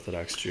about the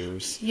Orthodox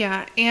Jews.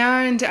 Yeah,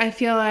 and I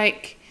feel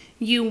like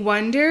you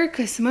wonder,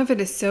 because some of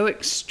it is so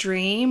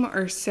extreme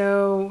or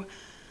so...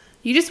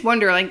 You just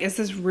wonder, like, is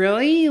this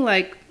really,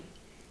 like,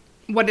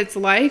 what it's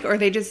like? Or are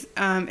they just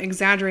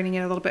exaggerating it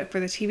a little bit for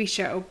the TV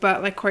show?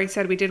 But like Corey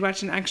said, we did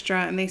watch an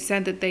extra, and they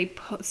said that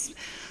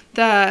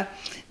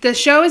the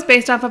show is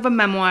based off of a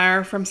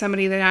memoir from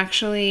somebody that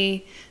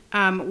actually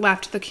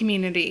left the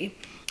community.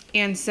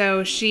 And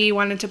so she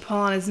wanted to pull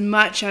on as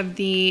much of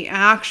the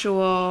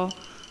actual,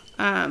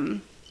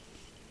 what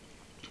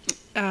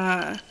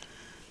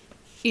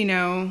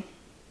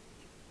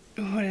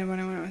do I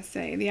want to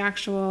say? The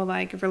actual,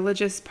 like,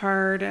 religious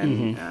part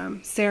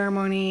and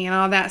ceremony and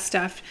all that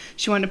stuff.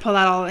 She wanted to pull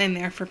that all in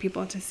there for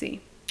people to see.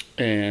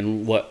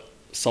 And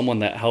someone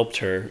that helped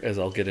her, as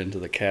I'll get into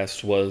the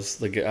cast, was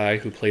the guy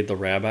who played the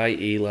rabbi,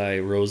 Eli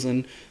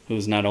Rosen,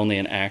 who's not only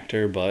an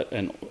actor but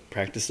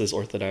practices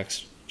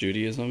Orthodox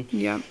Judaism.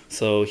 Yeah.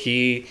 So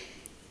he,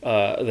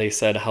 they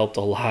said, helped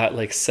a lot,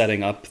 like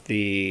setting up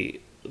the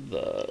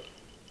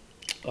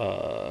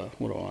what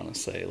do I want to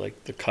say?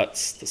 Like the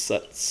cuts, the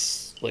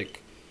sets,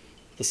 like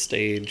the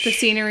stage, the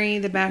scenery,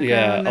 the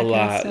background. Yeah, a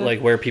lot.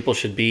 Like where people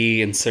should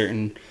be in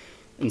certain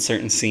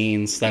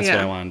scenes. That's what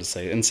I wanted to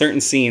say. In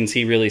certain scenes,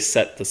 he really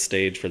set the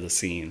stage for the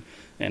scene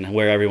and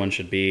where everyone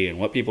should be and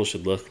what people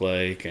should look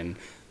like and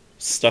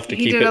stuff to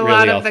keep it really authentic. He did a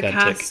lot of the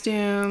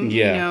costume.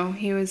 Yeah.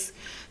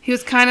 He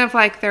was kind of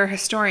like their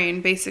historian,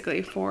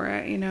 basically, for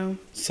it,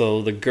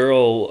 So the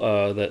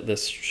girl that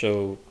this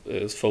show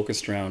is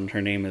focused around,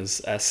 her name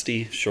is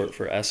Esti, short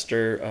for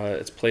Esther.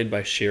 It's played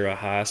by Shira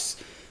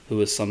Haas, who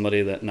is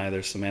somebody that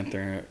neither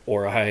Samantha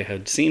or I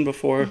had seen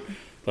before.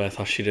 But I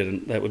thought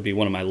that would be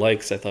one of my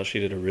likes. I thought she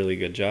did a really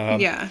good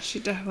job. Yeah, she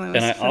definitely was.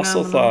 And I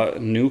also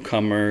thought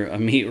newcomer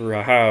Amit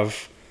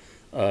Rahav,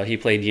 he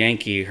played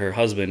Yankee, her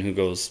husband, who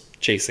goes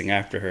chasing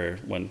after her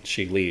when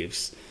she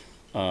leaves.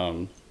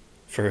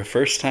 For a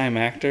first-time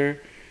actor,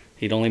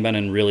 he'd only been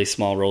in really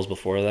small roles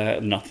before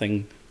that,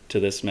 nothing to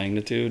this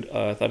magnitude.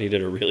 I thought he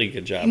did a really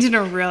good job. He did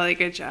a really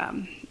good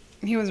job.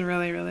 He was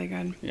really, really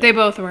good. Yeah. They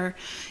both were.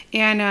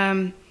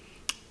 And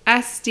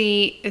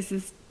Esti is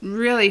this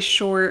really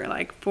short,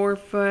 like 4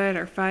 foot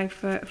or 5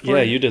 foot.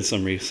 Yeah, you did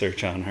some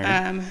research on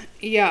her.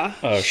 Yeah.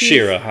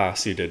 Shira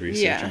Haas, you did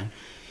research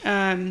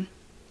on.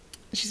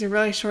 She's a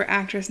really short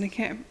actress, and I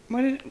can't.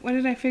 What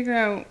did I figure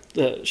out?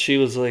 She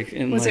was like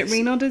in. Was it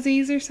renal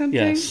disease or something?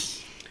 Yes.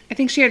 I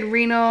think she had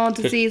renal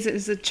disease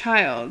as a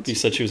child. You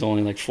said she was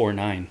only like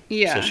 4'9".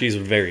 Yeah. So she's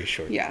very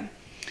short. Yeah.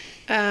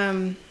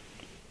 But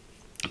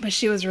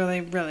she was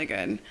really, really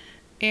good.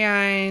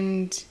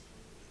 And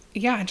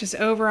yeah, just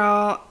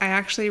overall, I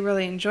actually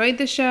really enjoyed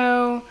the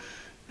show.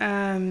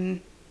 I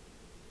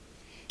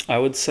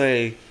would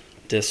say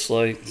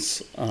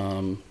dislikes.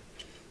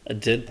 I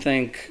did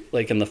think,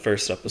 like in the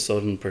first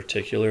episode in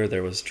particular,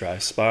 there was dry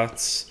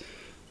spots.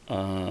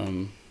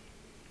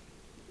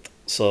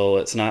 So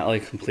it's not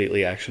like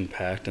completely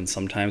action-packed, and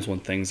sometimes when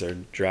things are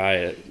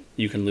dry,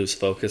 you can lose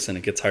focus and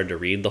it gets hard to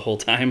read the whole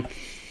time.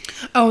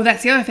 Oh,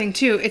 that's the other thing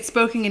too. It's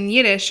spoken in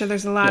Yiddish, so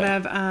there's a lot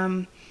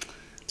of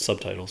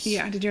subtitles.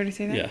 Yeah, did you already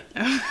say that? Yeah.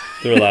 Oh.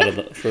 through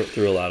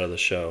a lot of the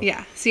show.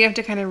 Yeah, so you have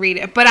to kind of read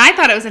it. But I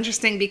thought it was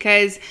interesting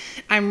because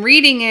I'm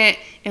reading it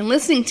and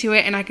listening to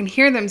it, and I can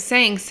hear them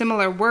saying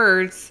similar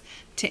words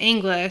to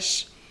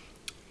English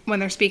when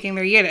they're speaking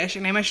their Yiddish.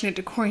 And I mentioned it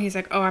to Corey. He's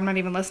like, oh, I'm not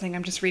even listening.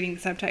 I'm just reading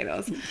the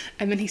subtitles.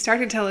 And then he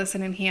started to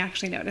listen, and he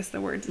actually noticed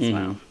the words as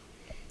well.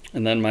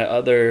 And then my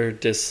other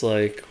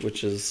dislike,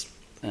 which is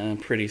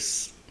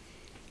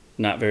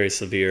not very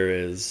severe,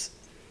 is,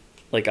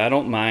 like, I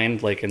don't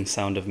mind, like, in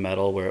Sound of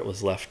Metal where it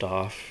was left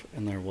off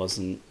and there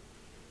wasn't,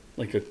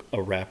 like,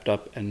 a wrapped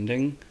up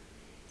ending.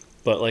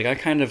 But, like, I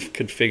kind of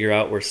could figure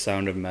out where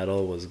Sound of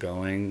Metal was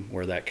going,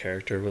 where that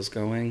character was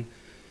going.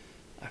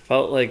 I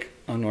felt like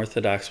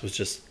Unorthodox was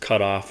just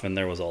cut off and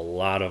there was a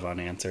lot of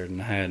unanswered,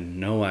 and I had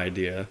no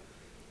idea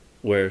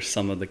where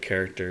some of the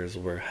characters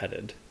were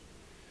headed.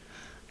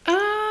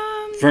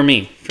 For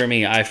me,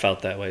 I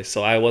felt that way.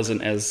 So I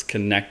wasn't as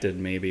connected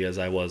maybe as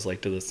I was,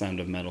 like, to the Sound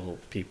of Metal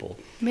people.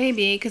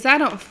 Maybe, because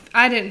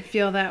I didn't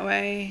feel that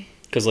way.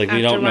 Because, like,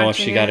 we don't know if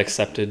she got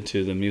accepted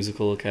to the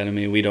musical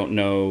academy. We don't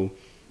know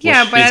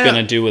what she's going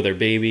to do with her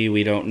baby.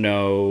 We don't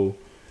know.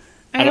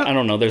 I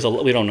don't know.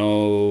 We don't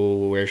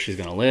know where she's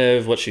going to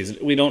live,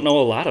 we don't know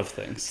a lot of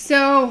things.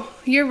 So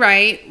you're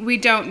right. We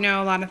don't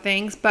know a lot of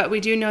things, but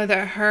we do know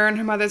that her and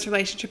her mother's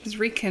relationship is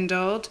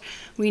rekindled.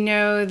 We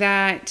know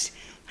that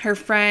her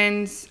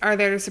friends are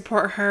there to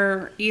support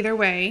her either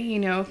way, you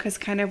know, because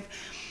kind of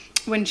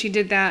when she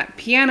did that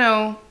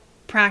piano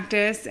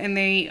practice and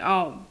they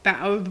all,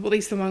 at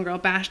least the one girl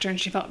bashed her and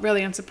she felt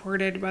really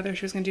unsupported whether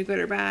she was going to do good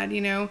or bad,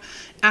 you know.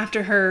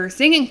 After her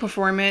singing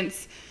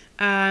performance,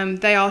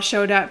 they all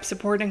showed up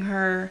supporting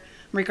her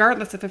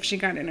regardless of if she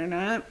got in or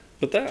not.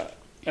 But that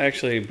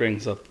actually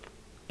brings up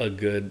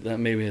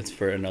maybe it's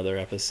for another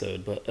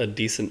episode, but a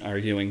decent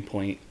arguing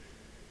point.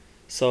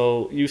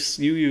 So you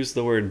use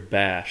the word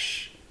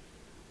bash,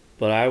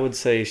 but I would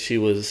say she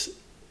was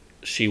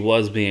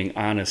being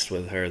honest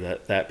with her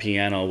that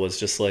piano was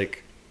just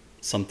like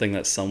something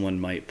that someone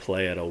might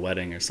play at a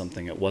wedding or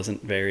something. It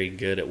wasn't very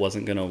good. It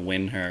wasn't going to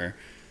win her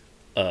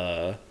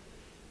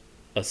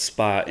a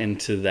spot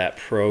into that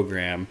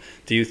program.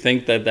 Do you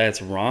think that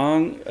that's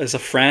wrong as a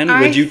friend?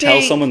 Would you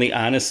tell someone the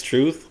honest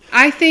truth?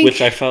 I think, which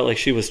I felt like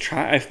she was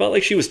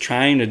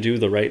trying to do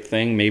the right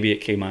thing. Maybe it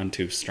came on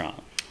too strong.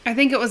 I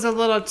think it was a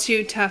little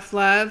too tough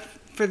love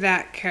for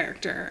that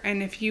character.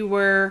 And if you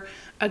were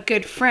a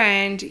good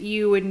friend,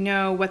 you would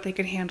know what they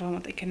could handle and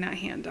what they could not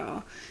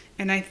handle.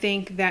 And I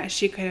think that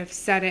she could have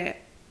said it,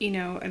 you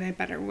know, in a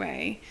better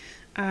way.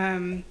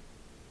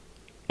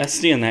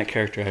 Esty and that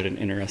character had an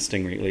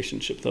interesting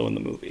relationship, though, in the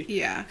movie.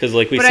 Yeah. Because,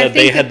 like we said,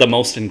 they had the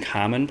most in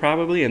common,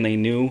 probably, and they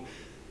knew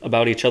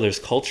about each other's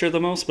culture the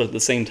most, but at the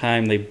same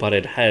time, they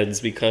butted heads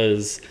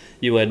because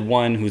you had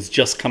one who's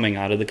just coming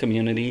out of the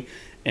community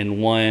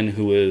and one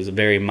who was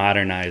very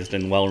modernized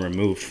and well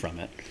removed from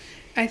it.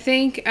 I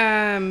think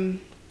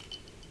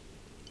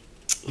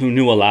who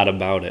knew a lot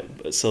about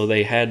it. So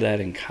they had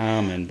that in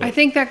common. But I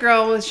think that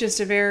girl was just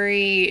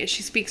she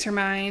speaks her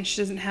mind.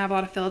 She doesn't have a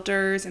lot of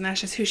filters, and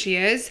that's just who she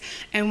is.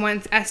 And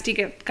once Esty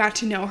got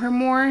to know her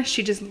more,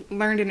 she just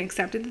learned and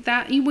accepted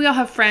that. We all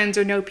have friends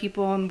or know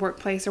people in the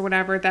workplace or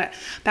whatever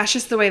that's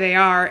just the way they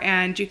are,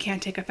 and you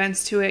can't take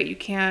offense to it. You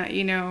can't,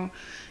 you know,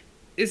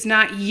 it's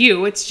not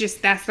you. It's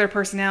just that's their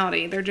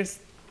personality. They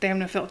have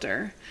no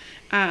filter.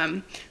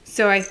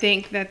 So I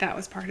think that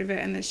was part of it,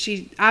 and that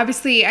she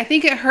obviously, I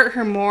think it hurt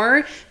her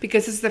more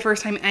because this is the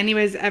first time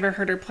anybody's ever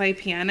heard her play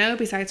piano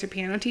besides her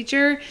piano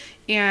teacher,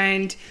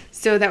 and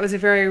so that was a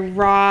very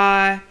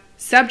raw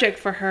subject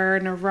for her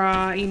and a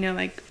raw, you know,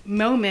 like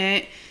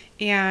moment,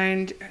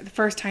 and the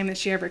first time that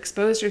she ever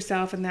exposed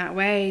herself in that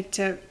way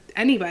to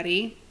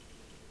anybody,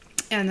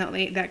 and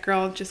that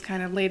girl just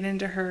kind of laid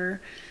into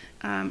her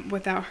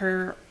without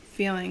her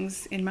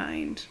feelings in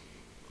mind.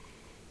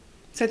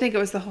 So I think it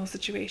was the whole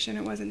situation.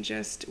 It wasn't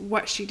just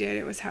what she did,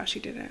 it was how she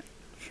did it.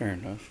 Fair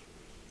enough.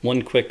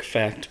 One quick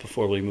fact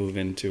before we move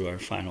into our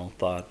final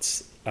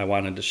thoughts. I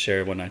wanted to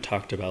share when I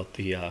talked about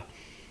the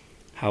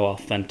how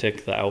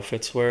authentic the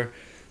outfits were,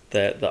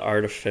 that they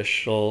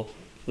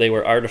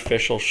were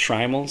artificial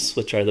schreimels,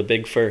 which are the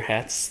big fur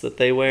hats that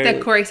they wear. That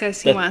Corey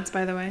says he wants,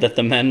 by the way. That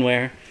the men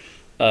wear.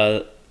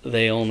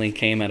 They only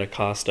came at a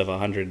cost of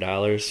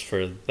 $100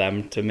 for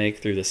them to make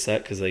through the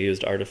set because they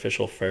used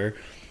artificial fur.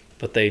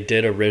 But they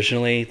did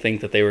originally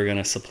think that they were going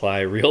to supply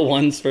real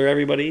ones for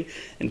everybody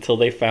until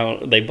they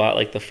bought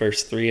like the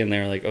first 3 and they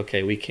were like,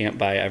 okay, we can't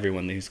buy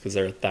everyone these because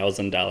they're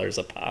 $1,000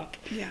 a pop.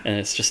 Yeah. And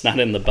it's just not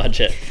in the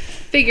budget.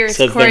 Figures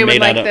so Corey would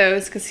like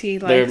those because he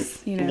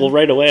likes, you know. Well,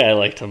 right away I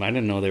liked them. I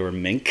didn't know they were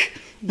mink.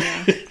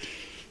 Yeah.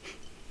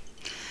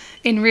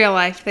 In real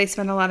life, they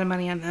spend a lot of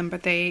money on them,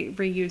 but they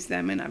reuse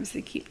them and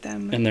obviously keep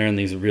them. And they're in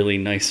these really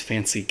nice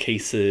fancy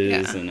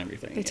cases and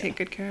everything. They take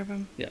good care of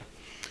them. Yeah.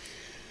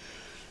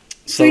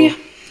 So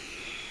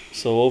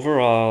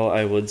overall,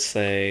 I would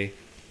say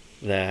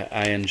that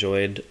I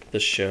enjoyed the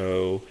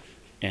show,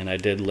 and I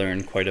did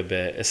learn quite a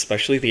bit,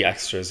 especially the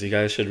extras. You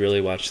guys should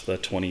really watch the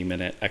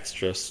 20-minute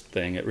extras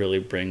thing. It really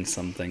brings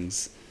some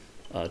things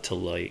to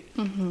light.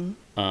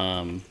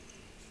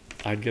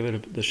 I'd give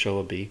it the show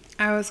a B.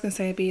 I was going to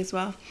say a B as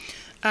well.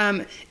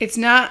 It's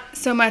not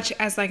so much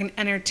as like an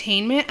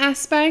entertainment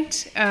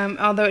aspect,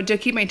 although it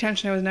did keep my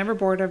attention. I was never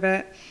bored of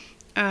it.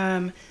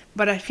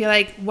 But I feel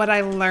like what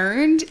I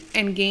learned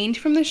and gained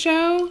from the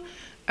show,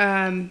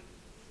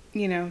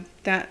 you know,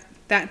 that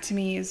to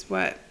me is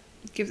what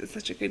gives it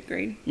such a good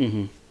grade.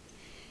 Mm-hmm.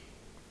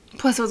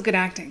 Plus, it was good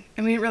acting.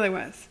 I mean, it really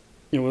was.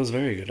 It was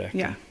very good acting.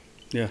 Yeah.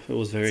 Yeah, it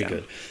was very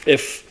good.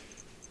 If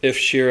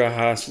Shira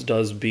Haas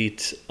does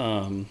beat,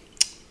 oh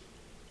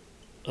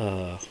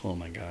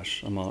my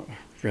gosh, I'm all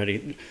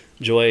ready.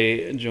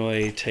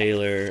 Joy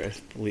Taylor, I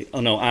believe.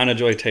 Oh no, Anna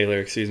Joy Taylor,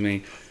 excuse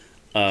me.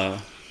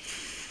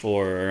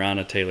 For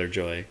Anna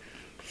Taylor-Joy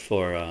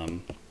for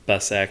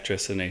Best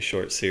Actress in a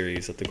Short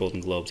Series at the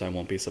Golden Globes, I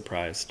won't be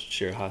surprised.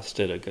 Shira Haas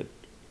did a good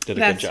job.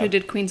 That's who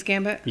did Queen's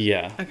Gambit?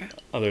 Yeah. Okay.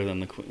 Other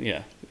than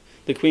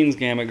the Queen's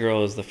Gambit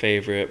girl is the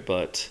favorite,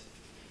 but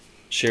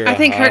Shira Haas... I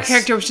think her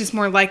character was just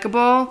more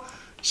likable.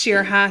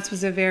 Shira Haas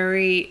was a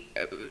very...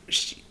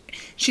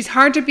 she's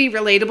hard to be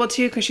relatable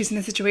to because she's in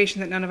a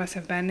situation that none of us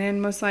have been in,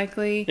 most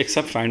likely.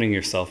 Except finding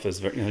yourself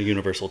is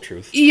universal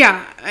truth.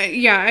 Yeah,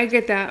 I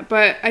get that.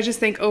 But I just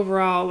think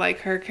overall, like,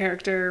 her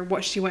character,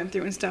 what she went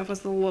through and stuff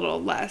was a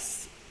little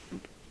less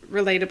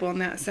relatable in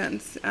that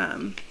sense.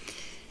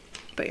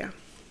 But yeah.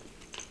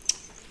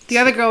 The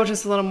other girl was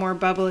just a little more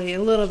bubbly,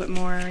 a little bit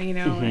more, you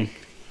know, like...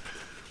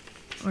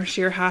 Or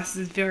Shira Haas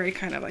is very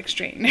kind of, like,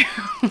 straight and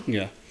narrow.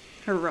 Yeah.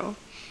 Her role.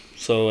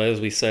 So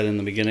as we said in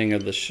the beginning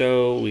of the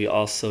show, we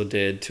also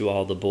did To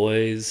All the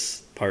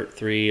Boys, Part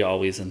 3,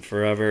 Always and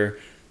Forever.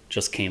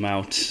 Just came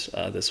out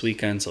this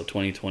weekend, so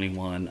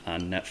 2021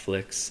 on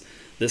Netflix.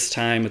 This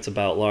time it's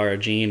about Laura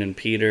Jean and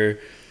Peter.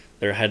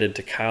 They're headed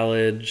to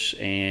college,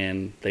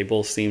 and they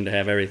both seem to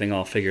have everything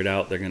all figured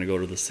out. They're going to go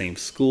to the same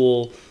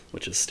school,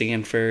 which is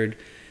Stanford.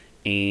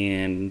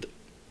 And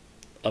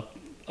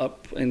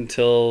up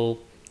until...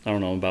 I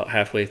don't know, about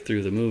halfway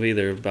through the movie,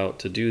 they're about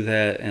to do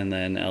that, and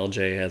then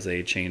LJ has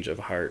a change of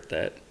heart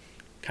that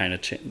kind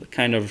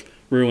of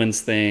ruins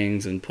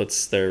things and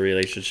puts their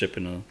relationship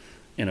in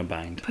a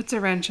bind. Puts a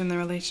wrench in the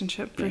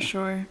relationship, for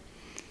sure.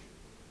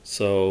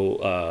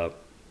 So,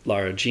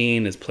 Lara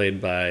Jean is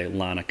played by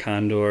Lana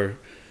Condor.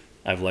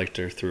 I've liked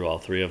her through all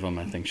three of them.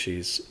 I think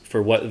she's,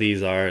 for what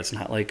these are, it's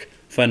not like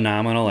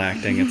phenomenal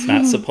acting. It's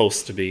not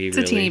supposed to be, it's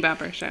really. It's a teeny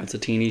bopper show. It's a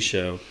teeny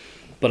show.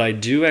 But I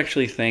do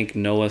actually think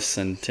Noah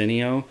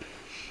Centineo,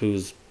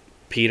 who's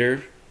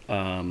Peter,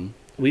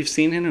 we've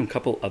seen him in a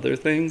couple other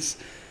things,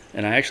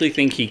 and I actually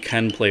think he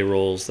can play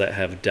roles that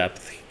have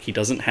depth. He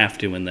doesn't have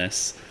to in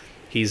this.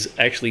 He's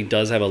actually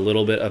does have a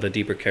little bit of a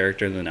deeper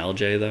character than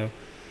LJ, though.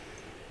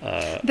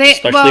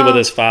 Especially with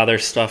his father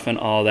stuff and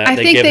all that. I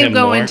think give they him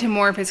go more. into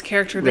more of his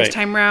character this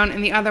time around,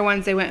 and the other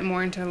ones they went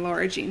more into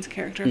Laura Jean's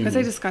character, because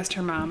they discussed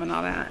her mom and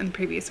all that in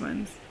previous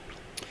ones.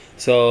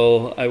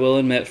 So, I will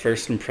admit,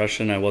 first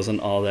impression, I wasn't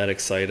all that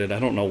excited. I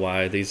don't know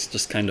why. These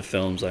just kind of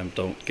films I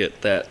don't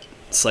get that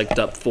psyched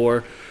up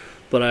for.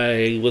 But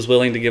I was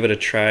willing to give it a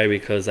try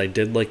because I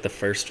did like the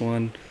first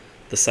one.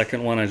 The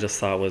second one I just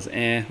thought was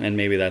and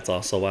maybe that's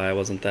also why I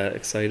wasn't that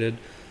excited.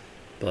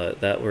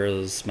 But that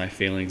was my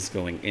feelings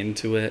going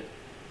into it.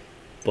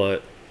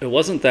 But it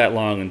wasn't that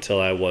long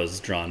until I was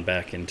drawn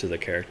back into the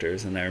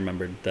characters, and I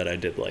remembered that I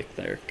did like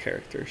their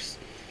characters.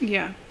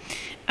 Yeah.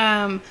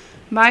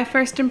 My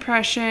first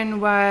impression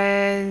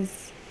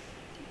was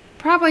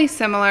probably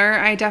similar.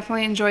 I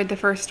definitely enjoyed the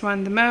first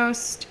one the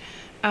most.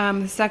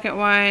 The second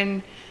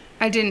one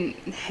I didn't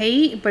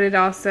hate, but it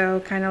also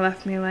kind of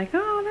left me like,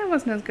 oh, that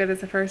wasn't as good as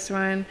the first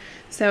one.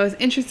 So I was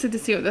interested to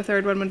see what the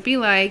third one would be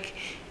like.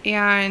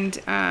 And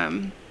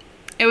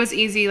it was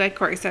easy, like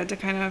Corey said, to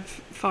kind of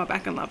fall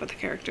back in love with the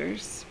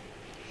characters.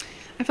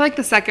 I feel like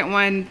the second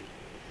one...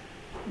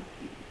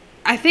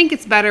 I think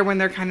it's better when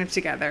they're kind of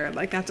together.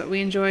 Like, that's what we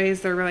enjoy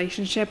is their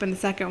relationship. And the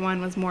second one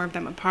was more of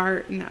them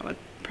apart. And that would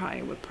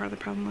probably what part of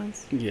the problem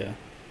was. Yeah.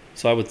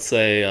 So I would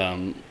say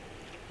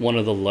one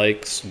of the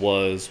likes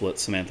was what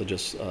Samantha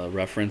just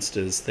referenced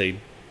is they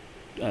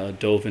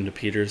dove into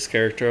Peter's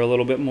character a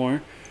little bit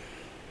more.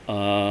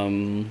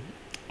 I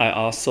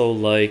also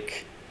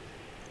like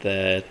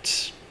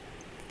that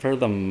for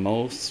the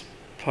most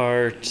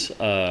part...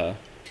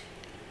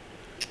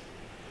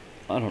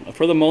 I don't know.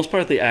 For the most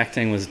part, the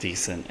acting was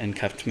decent and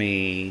kept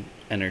me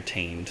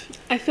entertained.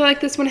 I feel like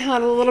this one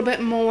had a little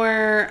bit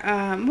more...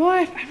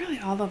 really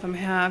all of them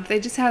have. They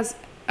just has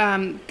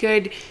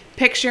good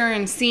picture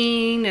and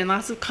scene and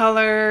lots of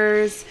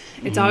colors.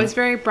 It's always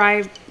very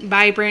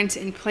vibrant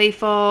and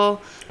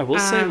playful. I will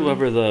say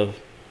whoever the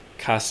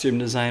costume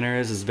designer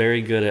is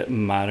very good at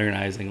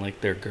modernizing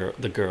like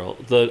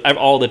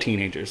all the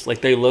teenagers.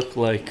 Like they look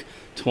like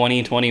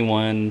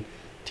 2021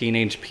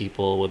 teenage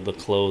people with the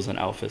clothes and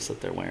outfits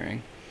that they're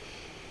wearing.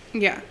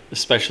 Yeah.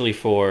 Especially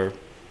for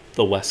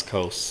the West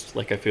Coast.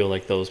 Like, I feel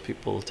like those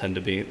people tend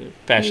to be...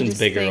 Fashion's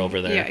bigger over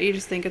there. Yeah, you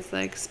just think it's,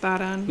 like,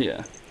 spot on.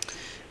 Yeah.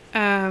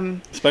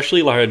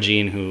 Especially Lara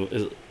Jean,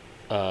 who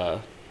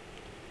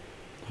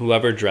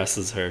whoever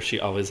dresses her, she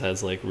always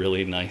has like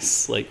really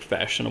nice, like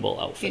fashionable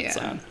outfits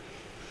on.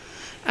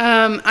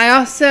 I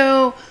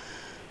also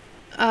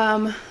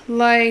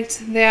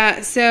liked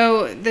that.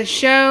 So the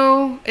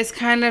show is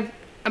kind of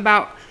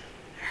about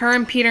her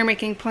and Peter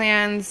making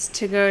plans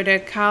to go to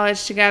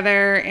college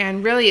together,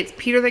 and really it's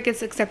Peter that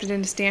gets accepted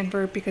into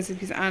Stanford because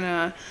he's on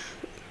a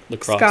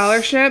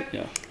scholarship,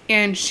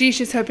 and she's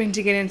just hoping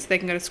to get in so they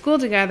can go to school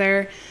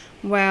together.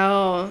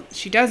 Well,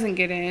 she doesn't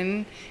get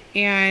in,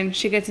 and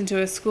she gets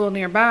into a school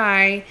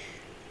nearby,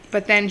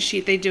 but then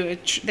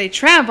they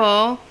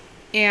travel,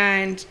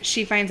 and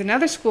she finds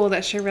another school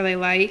that she really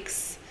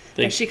likes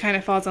that she kind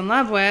of falls in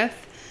love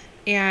with.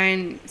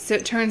 And so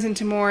it turns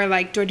into more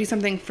like, do I do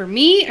something for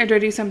me or do I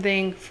do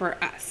something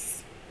for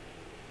us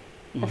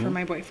or for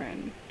my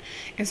boyfriend?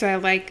 And so I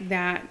like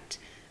that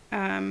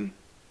it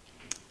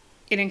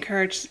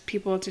encouraged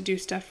people to do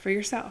stuff for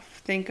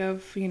yourself. Think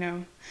of,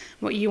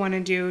 what you want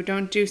to do.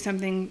 Don't do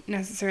something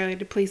necessarily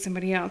to please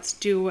somebody else.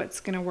 Do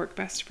what's going to work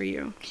best for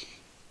you.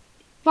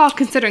 Well,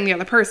 considering the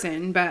other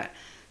person, but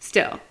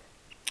still.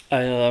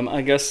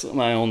 I guess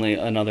my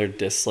another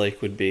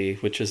dislike would be,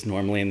 which is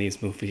normally in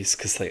these movies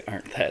because they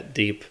aren't that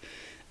deep,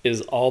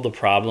 is all the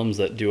problems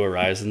that do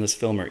arise in this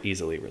film are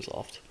easily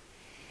resolved.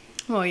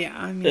 Well, yeah,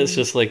 I mean, it's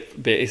just like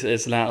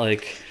it's not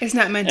like it's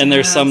not meant to. And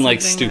there's some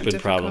like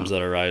stupid problems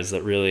that arise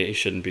that really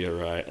shouldn't be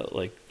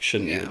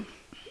shouldn't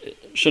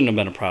have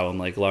been a problem.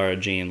 Like Laura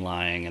Jean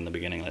lying in the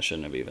beginning, that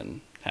shouldn't have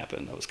even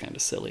happened. That was kind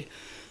of silly.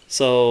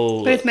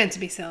 So, but it's meant to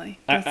be silly.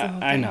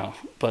 I know,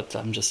 but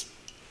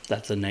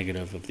that's a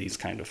negative of these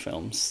kind of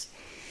films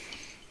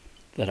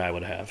that I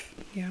would have.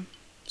 Yeah.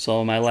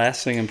 So my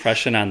lasting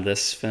impression on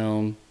this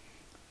film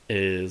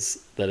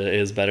is that it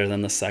is better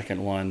than the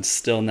second one.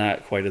 Still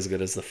not quite as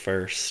good as the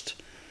first.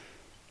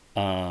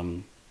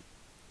 And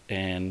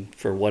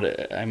for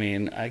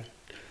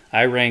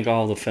I rank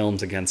all the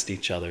films against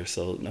each other.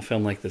 So a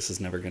film like this is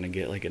never going to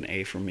get like an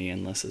A from me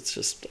unless it's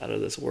just out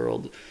of this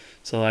world.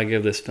 So I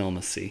give this film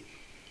a C.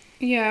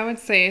 Yeah, I would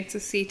say it's a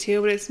C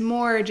too, but it's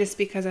more just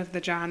because of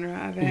the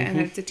genre of it, and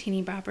it's a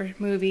teeny bopper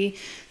movie.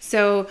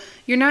 So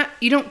you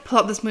don't pull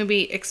up this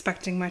movie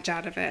expecting much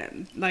out of it,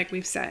 like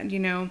we've said,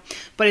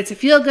 But it's a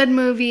feel-good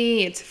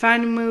movie. It's a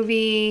fun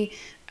movie.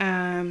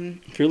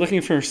 If you're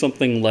looking for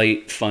something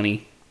light,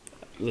 funny,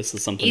 this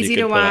is something easy you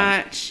could to put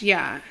watch. On.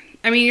 Yeah.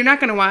 I mean, you're not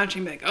going to watch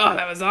and be like, "Oh,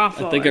 that was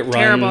awful." I think it runs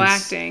terrible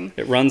acting.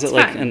 It runs at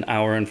like an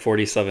hour and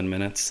 47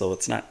 minutes, so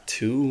it's not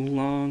too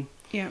long.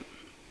 Yeah.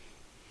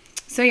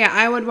 So yeah,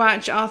 I would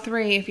watch all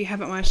three if you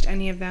haven't watched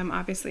any of them,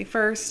 obviously,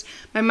 first.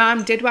 My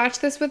mom did watch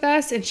this with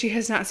us, and she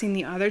has not seen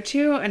the other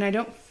two, and I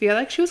don't feel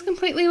like she was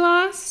completely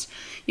lost.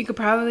 You could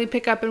probably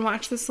pick up and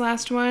watch this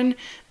last one.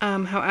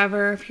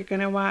 However, if you're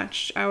going to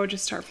watch, I would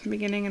just start from the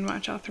beginning and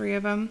watch all three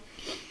of them.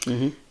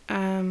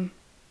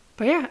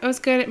 But yeah, it was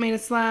good. It made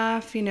us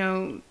laugh.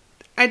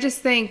 I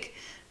just think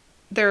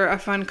they're a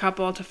fun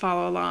couple to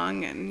follow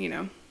along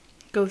and,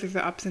 go through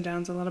the ups and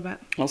downs a little bit.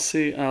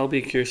 I'll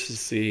be curious to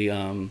see.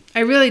 I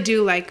really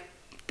do like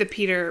the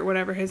Peter,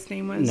 whatever his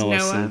name was, Noah.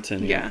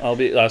 Centineo. Yeah.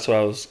 That's what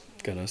I was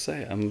gonna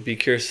say. I'm be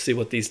curious to see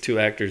what these two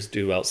actors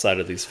do outside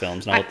of these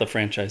films. Now that the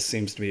franchise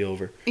seems to be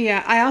over.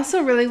 Yeah, I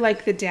also really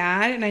like the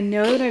dad, and I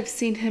know that I've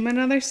seen him in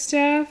other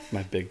stuff.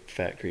 My Big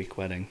Fat Greek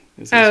Wedding.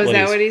 Is that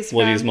what he's from?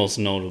 What he's most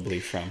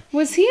notably from.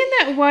 Was he in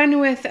that one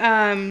with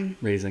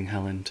Raising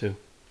Helen too?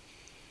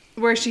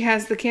 Where she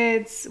has the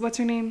kids. What's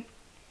her name?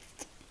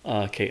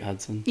 Kate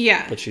Hudson.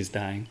 Yeah. But she's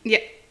dying. Yeah.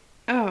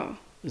 Oh.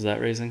 Is that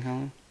Raising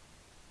Helen?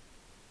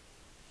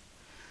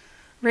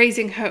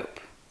 Raising Hope.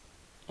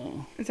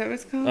 Oh. Is that what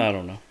it's called? I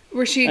don't know.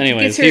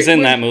 Anyways, he's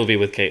in that movie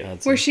with Kate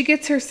Hudson. Where she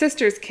gets her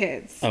sister's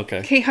kids.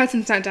 Okay. Kate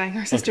Hudson's not dying.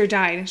 Her sister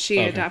died, and she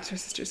adopts her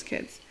sister's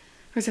kids.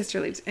 Her sister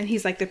leaves, and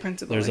he's like the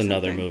principal. There's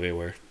another movie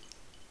where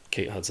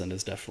Kate Hudson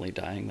is definitely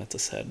dying. That's a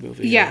sad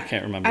movie. Yeah. I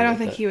can't remember. I don't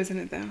think he was in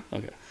it, though.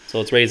 Okay. So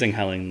it's Raising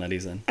Helen that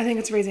he's in. I think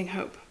it's Raising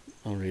Hope.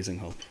 Oh, Raising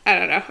Hope. I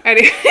don't know.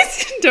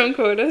 Anyways, don't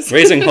quote us.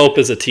 Raising Hope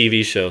is a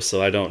TV show,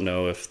 so I don't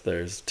know if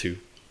there's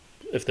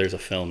a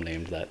film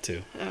named that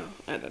too. Oh,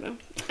 I don't know.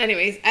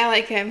 Anyways, I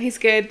like him. He's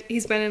good.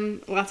 He's been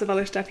in lots of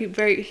other stuff.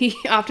 He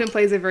often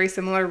plays a very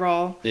similar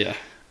role. Yeah.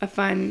 A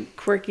fun,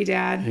 quirky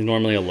dad. He's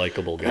normally a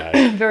likable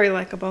guy. Very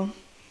likable.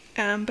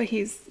 But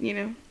he's,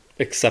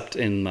 Except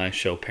in my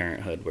show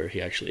Parenthood, where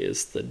he actually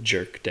is the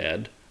jerk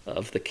dad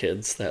of the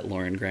kids that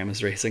Lauren Graham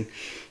is raising.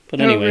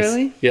 But anyways. Oh,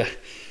 really? Yeah.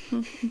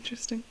 Oh,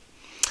 interesting.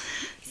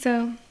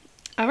 So,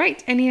 all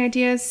right. Any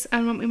ideas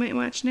on what we might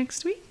watch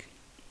next week?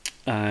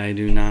 I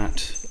do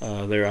not.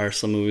 There are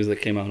some movies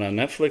that came out on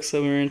Netflix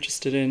that we're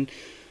interested in,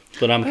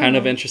 but I'm kind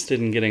of interested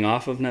in getting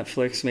off of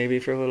Netflix maybe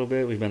for a little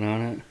bit. We've been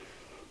on it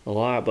a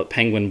lot, but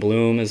Penguin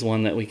Bloom is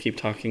one that we keep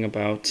talking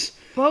about.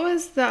 What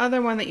was the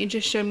other one that you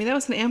just showed me? That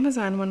was an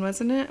Amazon one,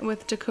 wasn't it?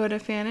 With Dakota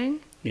Fanning?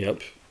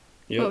 Yep.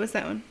 What was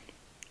that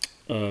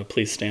one?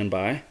 Please Stand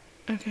By.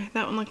 Okay,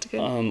 that one looked good.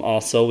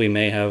 Also, we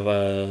may have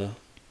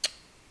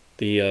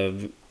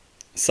the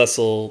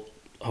Cecil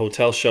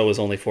Hotel show is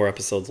only 4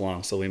 episodes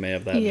long, so we may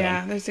have that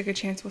done. There's a good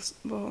chance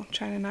we'll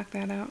try to knock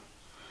that out.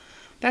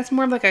 That's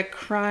more of like a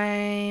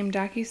crime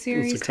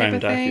docuseries. It's a crime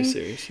type of thing.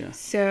 docuseries, yeah.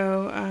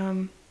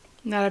 So,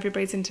 not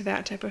everybody's into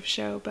that type of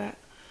show, but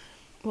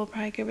we'll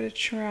probably give it a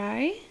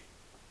try.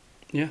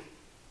 Yeah.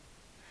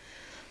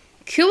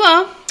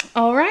 Cool.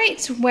 All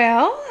right.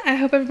 Well, I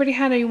hope everybody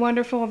had a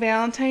wonderful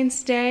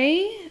Valentine's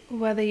Day,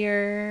 whether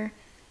you're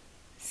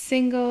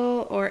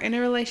single or in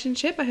a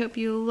relationship. I hope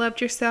you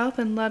loved yourself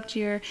and loved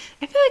your...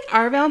 I feel like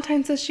our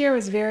Valentine's this year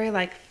was very,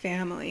 like,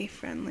 family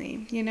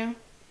friendly, you know?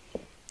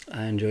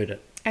 I enjoyed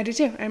it. I did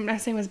too. I'm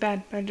not saying it was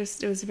bad, but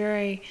it was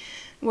very...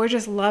 We're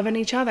just loving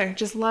each other.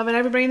 Just loving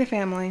everybody in the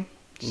family.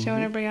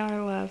 Showing everybody all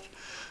our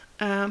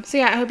love. So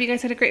yeah, I hope you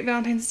guys had a great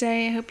Valentine's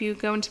Day. I hope you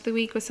go into the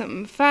week with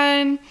something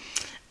fun.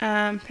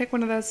 Pick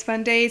one of those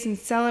fun days and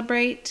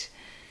celebrate.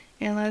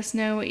 And let us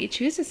know what you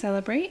choose to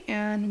celebrate.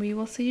 And we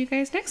will see you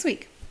guys next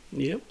week.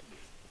 Yep.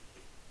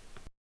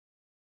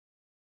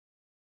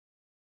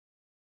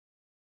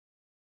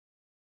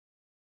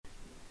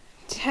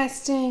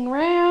 Testing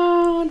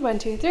round. 1,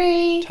 2,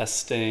 3.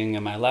 Testing.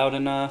 Am I loud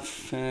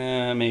enough?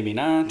 Maybe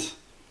not.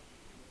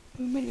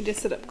 We might need to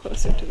sit up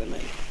closer to the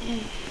mic.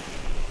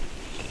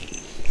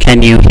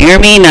 Can you hear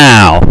me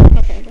now?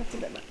 Okay, that's a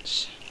bit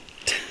much.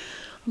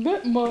 A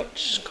bit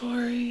much,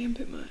 Corey. A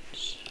bit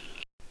much.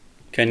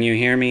 Can you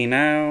hear me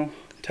now?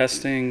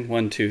 Testing.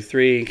 1, 2,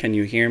 3. Can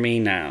you hear me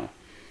now?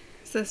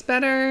 Is this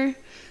better?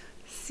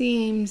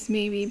 Seems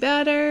maybe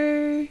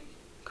better.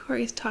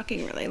 Corey's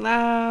talking really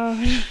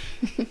loud.